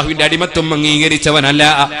 ഇവൻ അള്ളാഹുവിന്റെ അടിമത്വം അംഗീകരിച്ചവനല്ല.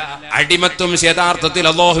 അടിമത്വം യഥാർത്ഥത്തിൽ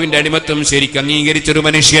അള്ളാഹുവിന്റെ അടിമത്വം ശരിക്കും അംഗീകരിച്ചൊരു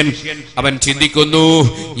മനുഷ്യൻ, അവൻ ചിന്തിക്കുന്നു,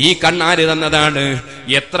 ഈ കണ്ണാര് തന്നതാണ്.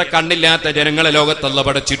 എത്ര കണ്ണില്ലാത്ത ജനങ്ങളെ ലോകത്ത് അല്ലാഹു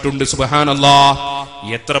പടച്ചിട്ടുണ്ട്. സുബ്ഹാനല്ലാഹ്,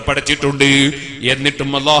 എത്ര പടച്ചിട്ടുണ്ട്. എന്നിട്ടും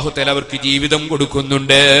അള്ളാഹു തആല അവർക്ക് ജീവിതം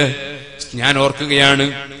കൊടുക്കുന്നുണ്ട്. ഞാൻ ഓർക്കുകയാണ്,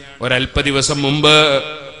 ഒരല്പ ദിവസം മുമ്പ്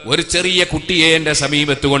ഒരു ചെറിയ കുട്ടിയെ എന്റെ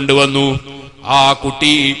സമീപത്ത് കൊണ്ടുവന്നു. ആ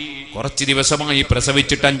കുട്ടി കുറച്ച് ദിവസമായി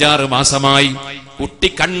പ്രസവിച്ചിട്ട് 5-6 മാസമായി. കുട്ടി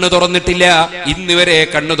കണ്ണു തുറന്നിട്ടില്ല, ഇന്ന് വരെ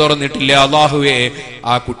കണ്ണു തുറന്നിട്ടില്ല. അല്ലാഹുവേ,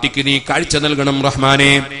 ആ കുട്ടിക്ക് നീ കാഴ്ച നൽകണം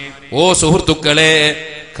റഹ്മാനെ. ഓ സുഹൃത്തുക്കളെ,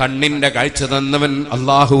 കണ്ണിന്റെ കാഴ്ച തന്നവൻ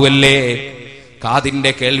അല്ലാഹുവല്ലേ,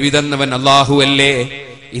 കാതിന്റെ കേൾവി തന്നവൻ അല്ലാഹുവല്ലേ.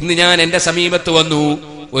 ഇന്ന് ഞാൻ എന്റെ സമീപത്ത് വന്നു,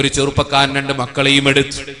 ഒരു ചെറുപ്പക്കാരൻ 2 മക്കളെയും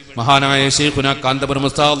എടുത്ത്, മഹാനായ ശൈഖുനാ കാന്തപുരം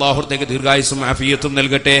ഉസ്താദ് അല്ലാഹുവിലേക്ക് ദീർഘായുസ്സും ആഫിയത്തും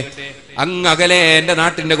നൽകട്ടെ, അങ്ങകലെ എന്റെ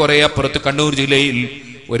നാട്ടിന്റെ കുറെ അപ്പുറത്ത് കണ്ണൂർ ജില്ലയിൽ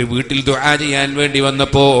ഒരു വീട്ടിൽ ദുആ ചെയ്യാൻ വേണ്ടി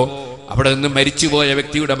വന്നപ്പോ അവിടെ നിന്ന് മരിച്ചുപോയ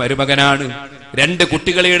വ്യക്തിയുടെ മരുമകനാണ്. 2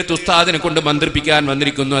 കുട്ടികളെ എടുത്ത് ഉസ്താദിനെ കൊണ്ട് മന്ത്രിപ്പിക്കാൻ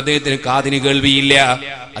വന്നിരിക്കുന്നു. അദ്ദേഹത്തിന് കാതിന് കേൾവിയില്ല,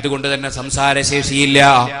 അതുകൊണ്ട് തന്നെ സംസാരശേഷിയില്ല.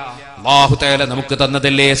 അല്ലാഹു തആല നമുക്ക്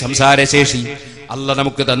തന്നതല്ലേ സംസാരശേഷി, അല്ലാഹ്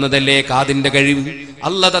നമുക്ക് തന്നതല്ലേ കാതിന്റെ കഴിവ്.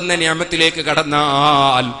 അല്ലാഹ് തന്ന നിഅമത്തിലേക്ക്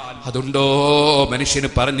കടന്നാൽ അതുണ്ടോ മനുഷ്യന്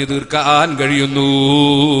പറഞ്ഞു തീർക്കാൻ കഴിയുന്നു.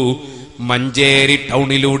 മഞ്ചേരി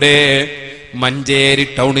ടൗണിലൂടെ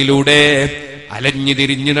അലഞ്ഞു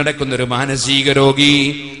തിരിഞ്ഞു നടക്കുന്ന ഒരു മാനസിക രോഗി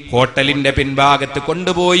ഹോട്ടലിന്റെ പിൻഭാഗത്ത്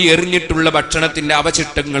കൊണ്ടുപോയി എറിഞ്ഞിട്ടുള്ള ഭക്ഷണത്തിന്റെ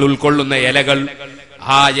അവശിഷ്ടങ്ങൾ ഉൾക്കൊള്ളുന്ന ഇലകൾ,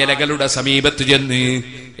 ആ ഇലകളുടെ സമീപത്ത് ചെന്ന്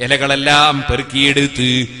ഇലകളെല്ലാം പെറുക്കിയെടുത്ത്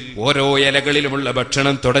ഓരോ ഇലകളിലുമുള്ള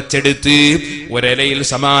ഭക്ഷണം തുടച്ചെടുത്ത് ഒരിലയിൽ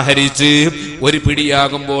സമാഹരിച്ച് ഒരു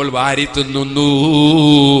പിടിയാകുമ്പോൾ വാരി തിന്നുന്നു.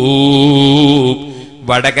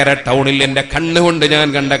 വടകര ടൗണിൽ എന്റെ കണ്ണുകൊണ്ട് ഞാൻ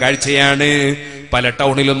കണ്ട കാഴ്ചയാണ്. പല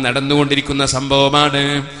ടൗണിലും നടന്നുകൊണ്ടിരിക്കുന്ന സംഭവമാണ്.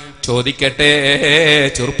 ചോദിക്കട്ടെ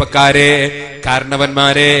ചെറുപ്പക്കാരെ,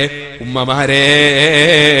 കാരണവന്മാരെ, ഉമ്മമാരെ,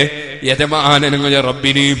 യജമാനനായ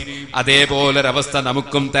റബ്ബിന് അതേപോലൊരവസ്ഥ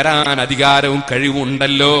നമുക്കും തരാൻ അധികാരവും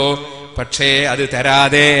കഴിവുണ്ടല്ലോ. പക്ഷേ അത്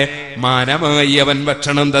തരാതെ മാനമായി അവൻ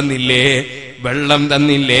ഭക്ഷണം തന്നില്ലേ, വെള്ളം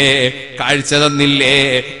തന്നില്ലേ, കാഴ്ച തന്നില്ലേ,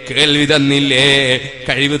 കേൾവി തന്നില്ലേ,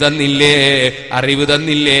 കഴിവ് തന്നില്ലേ, അറിവ്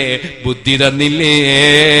തന്നില്ലേ, ബുദ്ധി തന്നില്ലേ.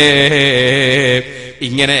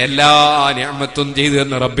 ഇങ്ങനെ എല്ലാ നിഅമത്തും ചെയ്തു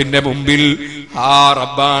തന്ന റബ്ബിന്റെ മുമ്പിൽ ആ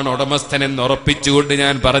റബ്ബാണ് ഉടമസ്ഥൻ എന്ന് ഉറപ്പിച്ചുകൊണ്ട്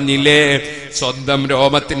ഞാൻ പറഞ്ഞില്ലേ, സ്വന്തം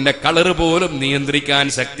രോമത്തിന്റെ കളറ് പോലും നിയന്ത്രിക്കാൻ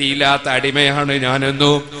ശക്തിയില്ലാത്ത അടിമയാണ്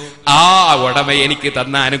ഞാനെന്നും, ആ ഉടമ എനിക്ക്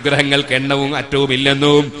തന്ന അനുഗ്രഹങ്ങൾക്ക് എണ്ണവും അറ്റവും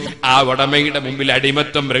ഇല്ലെന്നും, ആ ഉടമയുടെ മുമ്പിൽ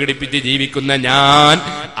അടിമത്വം പ്രകടിപ്പിച്ച് ജീവിക്കുന്ന ഞാൻ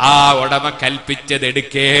ആ ഉടമ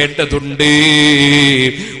കൽപ്പിച്ചതെടുക്കേണ്ടതുണ്ട്,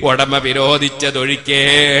 ഉടമ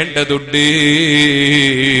വിരോധിച്ചതൊഴിക്കേണ്ടതുണ്ട്.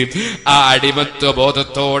 ആ അടിമത്വ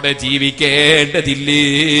ബോധത്തോടെ ജീവിക്കേണ്ടതില്ലേ.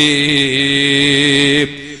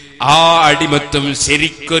 ആ അടിമത്വം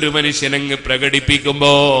ശരിക്കൊരു മനുഷ്യനങ്ങ്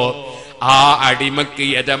പ്രകടിപ്പിക്കുമ്പോ ആ അടിമക്ക്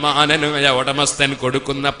യജമാനനായ ഉടമസ്ഥൻ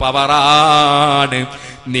കൊടുക്കുന്ന പവറാണ്.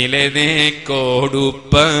 നിലനെ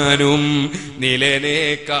കൊടുപ്പനും നിലനെ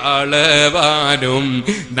കളവാനും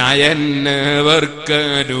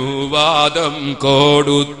നയന്നവർക്കനുവാദം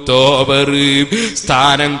കൊടുത്തോവർ.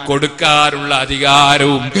 സ്ഥാനം കൊടുക്കാനുള്ള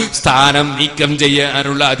അധികാരവും സ്ഥാനം നീക്കം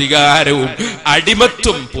ചെയ്യാനുള്ള അധികാരവും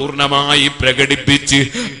അടിമത്വം പൂർണ്ണമായി പ്രകടിപ്പിച്ച്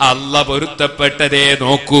അല്ലാഹ് പൊരുത്തപ്പെട്ടതേ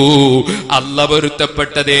നോക്കൂ, അല്ലാഹ്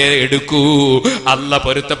പൊരുത്തപ്പെട്ടതേ എടുക്കൂ, അല്ലാഹ്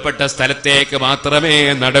പൊരുത്തപ്പെട്ട സ്ഥലത്തേക്ക് മാത്രമേ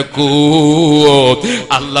നടക്കൂ,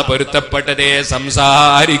 അല്ലാഹ് പൊരുത്തപ്പെട്ടതേ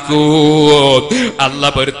സംസാരിക്കൂ,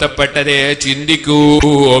 അല്ലാഹ് പൊരുത്തപ്പെട്ടതേ ചിന്തിക്കൂ,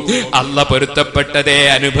 അല്ലാഹ് പൊരുത്തപ്പെട്ടതേ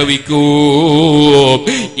അനുഭവിക്കൂ.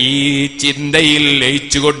 ഈ ചിന്തയിൽ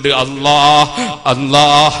ലയിച്ചുകൊണ്ട് അല്ലാഹ്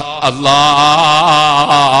അല്ലാഹ്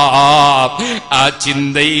അല്ലാഹ്, ആ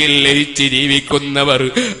ചിന്തയിൽ ലയിച്ച് ജീവിക്കുന്നവർ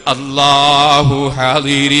അല്ലാഹു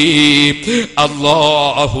ഹാദിരി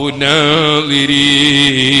അല്ലാഹു നാദിരി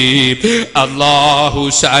الناظرين الله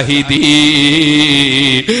شاهدي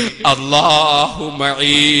അല്ലാഹു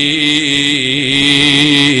മഈ.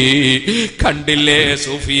 കണ്ടില്ലേ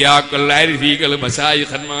സൂഫിയാക്കൾ, ആരിഫികൾ,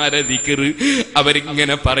 മശായിഖന്മാരെ ദിക്ർ,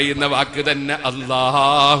 അവരിങ്ങനെ പറയുന്ന വാക്ക് തന്നെ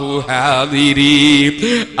അല്ലാഹു ഹാദിരി.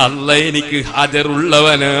 അല്ല എനിക്ക്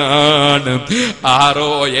ഹാജറുള്ളവനാണ്. 6,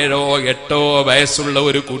 7, 8 വയസ്സുള്ള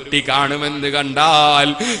ഒരു കുട്ടി കാണുമെന്ന് കണ്ടാൽ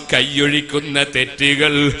കൈയൊഴിക്കുന്ന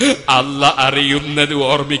തെറ്റുകൾ അല്ല അറിയുന്നത്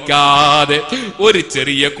ഓർമ്മിക്കാതെ, ഒരു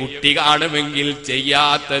ചെറിയ കുട്ടി കാണുമെങ്കിൽ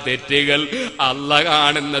ചെയ്യാത്ത തെറ്റുകൾ അല്ല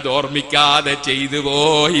കാണുന്നത് ഓർമ്മിക്കാതെ ചെയ്തു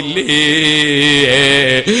പോയില്ലേ?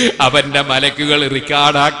 അവന്റെ മലക്കുകൾ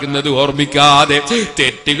റിക്കാർഡാക്കുന്നത് ഓർമ്മിക്കാതെ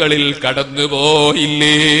തെറ്റുകളിൽ കടന്നു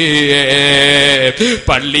പോയില്ലേ?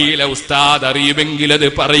 പള്ളിയിലെ ഉസ്താദ് അറിയുമെങ്കിൽ അത്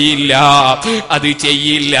പറയില്ല, അത്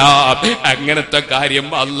ചെയ്യില്ല. അങ്ങനത്തെ കാര്യം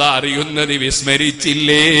അല്ല അറിയുന്നത്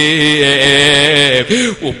വിസ്മരിച്ചില്ലേ?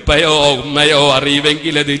 ഉപ്പയോ ഉമ്മയോ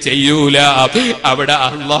അറിയുമെങ്കിൽ അത് ചെയ്യൂല, അവിടെ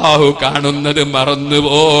അല്ലാഹു കാണുന്നത്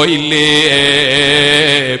മറന്നുപോയില്ലേ?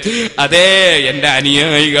 അതെ, എന്റെ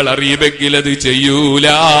അനുയായികൾ അറിയുമെങ്കിൽ അത് ചെയ്യൂല.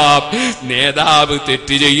 നേതാവ്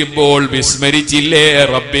തെറ്റ് ചെയ്യുമ്പോൾ വിസ്മരിച്ചില്ലേ?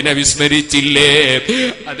 റബ്ബിനെ വിസ്മരിച്ചില്ലേ?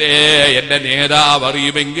 അതെ, എന്റെ നേതാവ്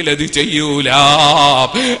അറിയുമെങ്കിൽ അത് ചെയ്യൂല.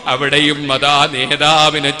 അവിടെയും അതാ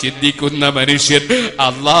നേതാവിനെ ചിന്തിക്കുന്ന മനുഷ്യൻ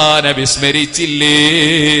അല്ലാഹനെ വിസ്മരിച്ചില്ലേ?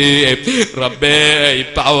 റബ്ബേ,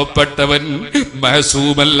 പാവപ്പെട്ടവൻ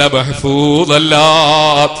മഹസൂമല്ല, മഹ്ഫൂദല്ല.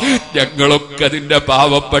 ഞങ്ങളൊക്കെ അതിന്റെ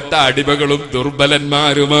പാവപ്പെട്ട അടിമകളും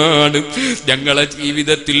ദുർബലന്മാരുമാണ്. ഞങ്ങളെ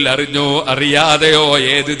ജീവിതത്തിൽ അറിഞ്ഞോ അറിയാതെയോ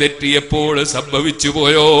ഏത് തെറ്റിയപ്പോൾ സംഭവിച്ചു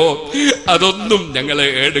പോയോ അതൊന്നും ഞങ്ങളെ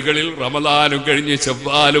ഏടുകളിൽ റമദാനും കഴിഞ്ഞ്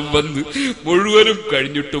ശവ്വാലും വന്ന് മുഴുവനും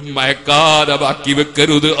കഴിഞ്ഞിട്ടും മയക്കാതെ ബാക്കി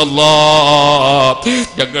വെക്കരുത് അല്ലാ.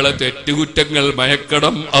 ഞങ്ങളെ തെറ്റുകുറ്റങ്ങൾ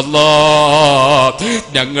മയക്കണം അല്ലാ.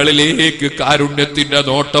 ഞങ്ങളിലേക്ക് കാരുണ്യത്തിന്റെ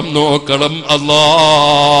നോട്ടം നോക്കണം അല്ലാ.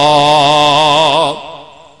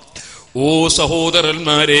 ഓ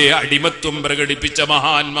സഹോദരന്മാരെ, അടിമത്വം പ്രകടിപ്പിച്ച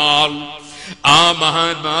മഹാന്മാർ, ആ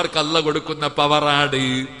മഹാന്മാർക്ക് അല്ല കൊടുക്കുന്ന പവറാണ്.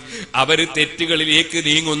 അവര് തെറ്റുകളിലേക്ക്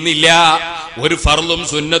നീങ്ങുന്നില്ല, ഒരു ഫർളും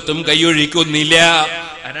സുന്നത്തും കൈയൊഴിക്കുന്നില്ല,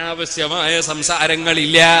 അനാവശ്യമായ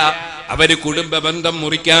സംസാരങ്ങളില്ല, അവര് കുടുംബ ബന്ധം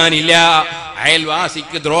മുറിക്കാനില്ല,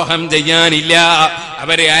 അയൽവാസിക്ക് ദ്രോഹം ചെയ്യാനില്ല,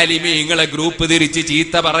 അവരെ ആലിമീങ്ങളെ ഗ്രൂപ്പ് തിരിച്ച്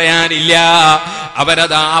ചീത്ത പറയാനില്ല,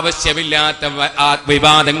 അവരത് ആവശ്യമില്ലാത്ത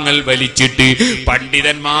വിവാദങ്ങൾ വലിച്ചിട്ട്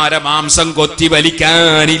പണ്ഡിതന്മാരെ മാംസം കൊത്തി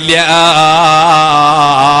വലിക്കാനില്ല,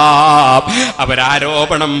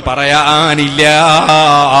 അവരാരോപണം പറയാനില്ല,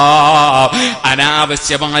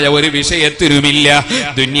 അനാവശ്യമായ ഒരു വിഷയത്തിനുമില്ല,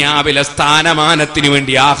 ദുനിയാവിലെ സ്ഥാനമാനത്തിനു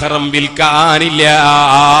വേണ്ടി ആഖിറം വിൽക്കാനില്ല.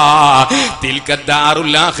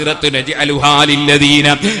 തിൽക്കദ്ദാറുൽ ആഖിറത്തു നജ്അലുഹാ ലില്ലദീന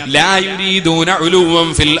ലാ യുരീദൂന ഉലുവൻ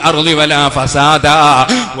ഫിൽ അർളി വലാ ഫസാദാ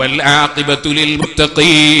വൽ ആഖിബത്തു ലിൽ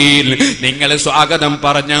മുത്തഖീൻ. നിങ്ങൾ സ്വാഗതം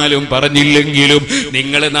പറഞ്ഞാലും പറഞ്ഞില്ലെങ്കിലും,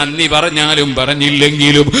 നിങ്ങൾ നന്ദി പറഞ്ഞാലും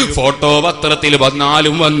പറഞ്ഞില്ലെങ്കിലും, ഫോട്ടോ പത്രത്തിൽ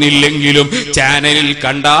വന്നാലും വന്നില്ലെങ്കിലും, ചാനലിൽ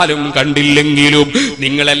കണ്ടാലും കണ്ടില്ലെങ്കിലും,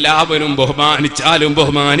 നിങ്ങളെല്ലാവരും ബഹുമാനിച്ചാലും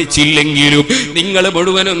ബഹുമാനിച്ചില്ലെങ്കിലും, നിങ്ങൾ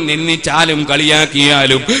മുഴുവനും നിന്ദിച്ചാലും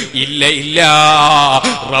കളിയാക്കിയാലും ഇല്ല ഇല്ല,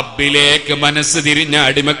 റബ്ബിലേക്ക് മനസ്സ് തിരിഞ്ഞ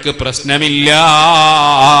അടിമക്ക് പ്രശ്നമില്ല.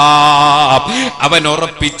 അവൻ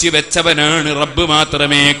ഉറപ്പിച്ചു വെച്ചവനാണ്. റബ്ബ്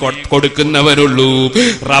മാത്രമേ കൊടുക്കുന്നവരുള്ളൂ,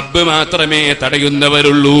 റബ്ബ് മാത്രമേ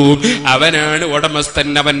തടയുന്നവരുള്ളൂ. അവനാണ് ഉടമസ്ഥൻ,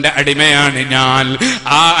 അവന്റെ അടിമയാണ് ഞാൻ.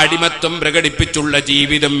 ആ അടിമത്വം പ്രകടിപ്പിച്ചുള്ള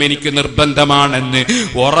ജീവിതം എനിക്ക് നിർബന്ധമാണെന്ന്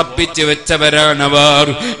ഉറപ്പിച്ചു വെച്ചവരാണവർ.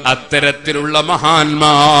 അത്തരത്തിലുള്ള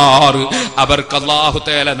മഹാന്മാർ, അവർക്ക് അല്ലാഹു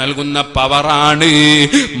തആല നൽകുന്ന പവറാണ്.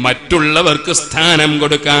 മറ്റുള്ളവർക്ക് സ്ഥാനം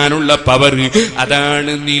കൊടുക്കാനുള്ള പവർ,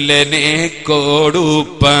 അതാണ് നിലനെ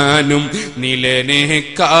കൊടുപ്പാനും നിലനെ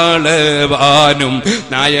കാളവാനും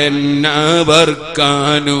നയന്നവർക്കാനുവാദം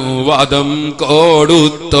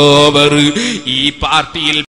കൊടുത്തോവർ. ഈ പാർട്ടിയിൽ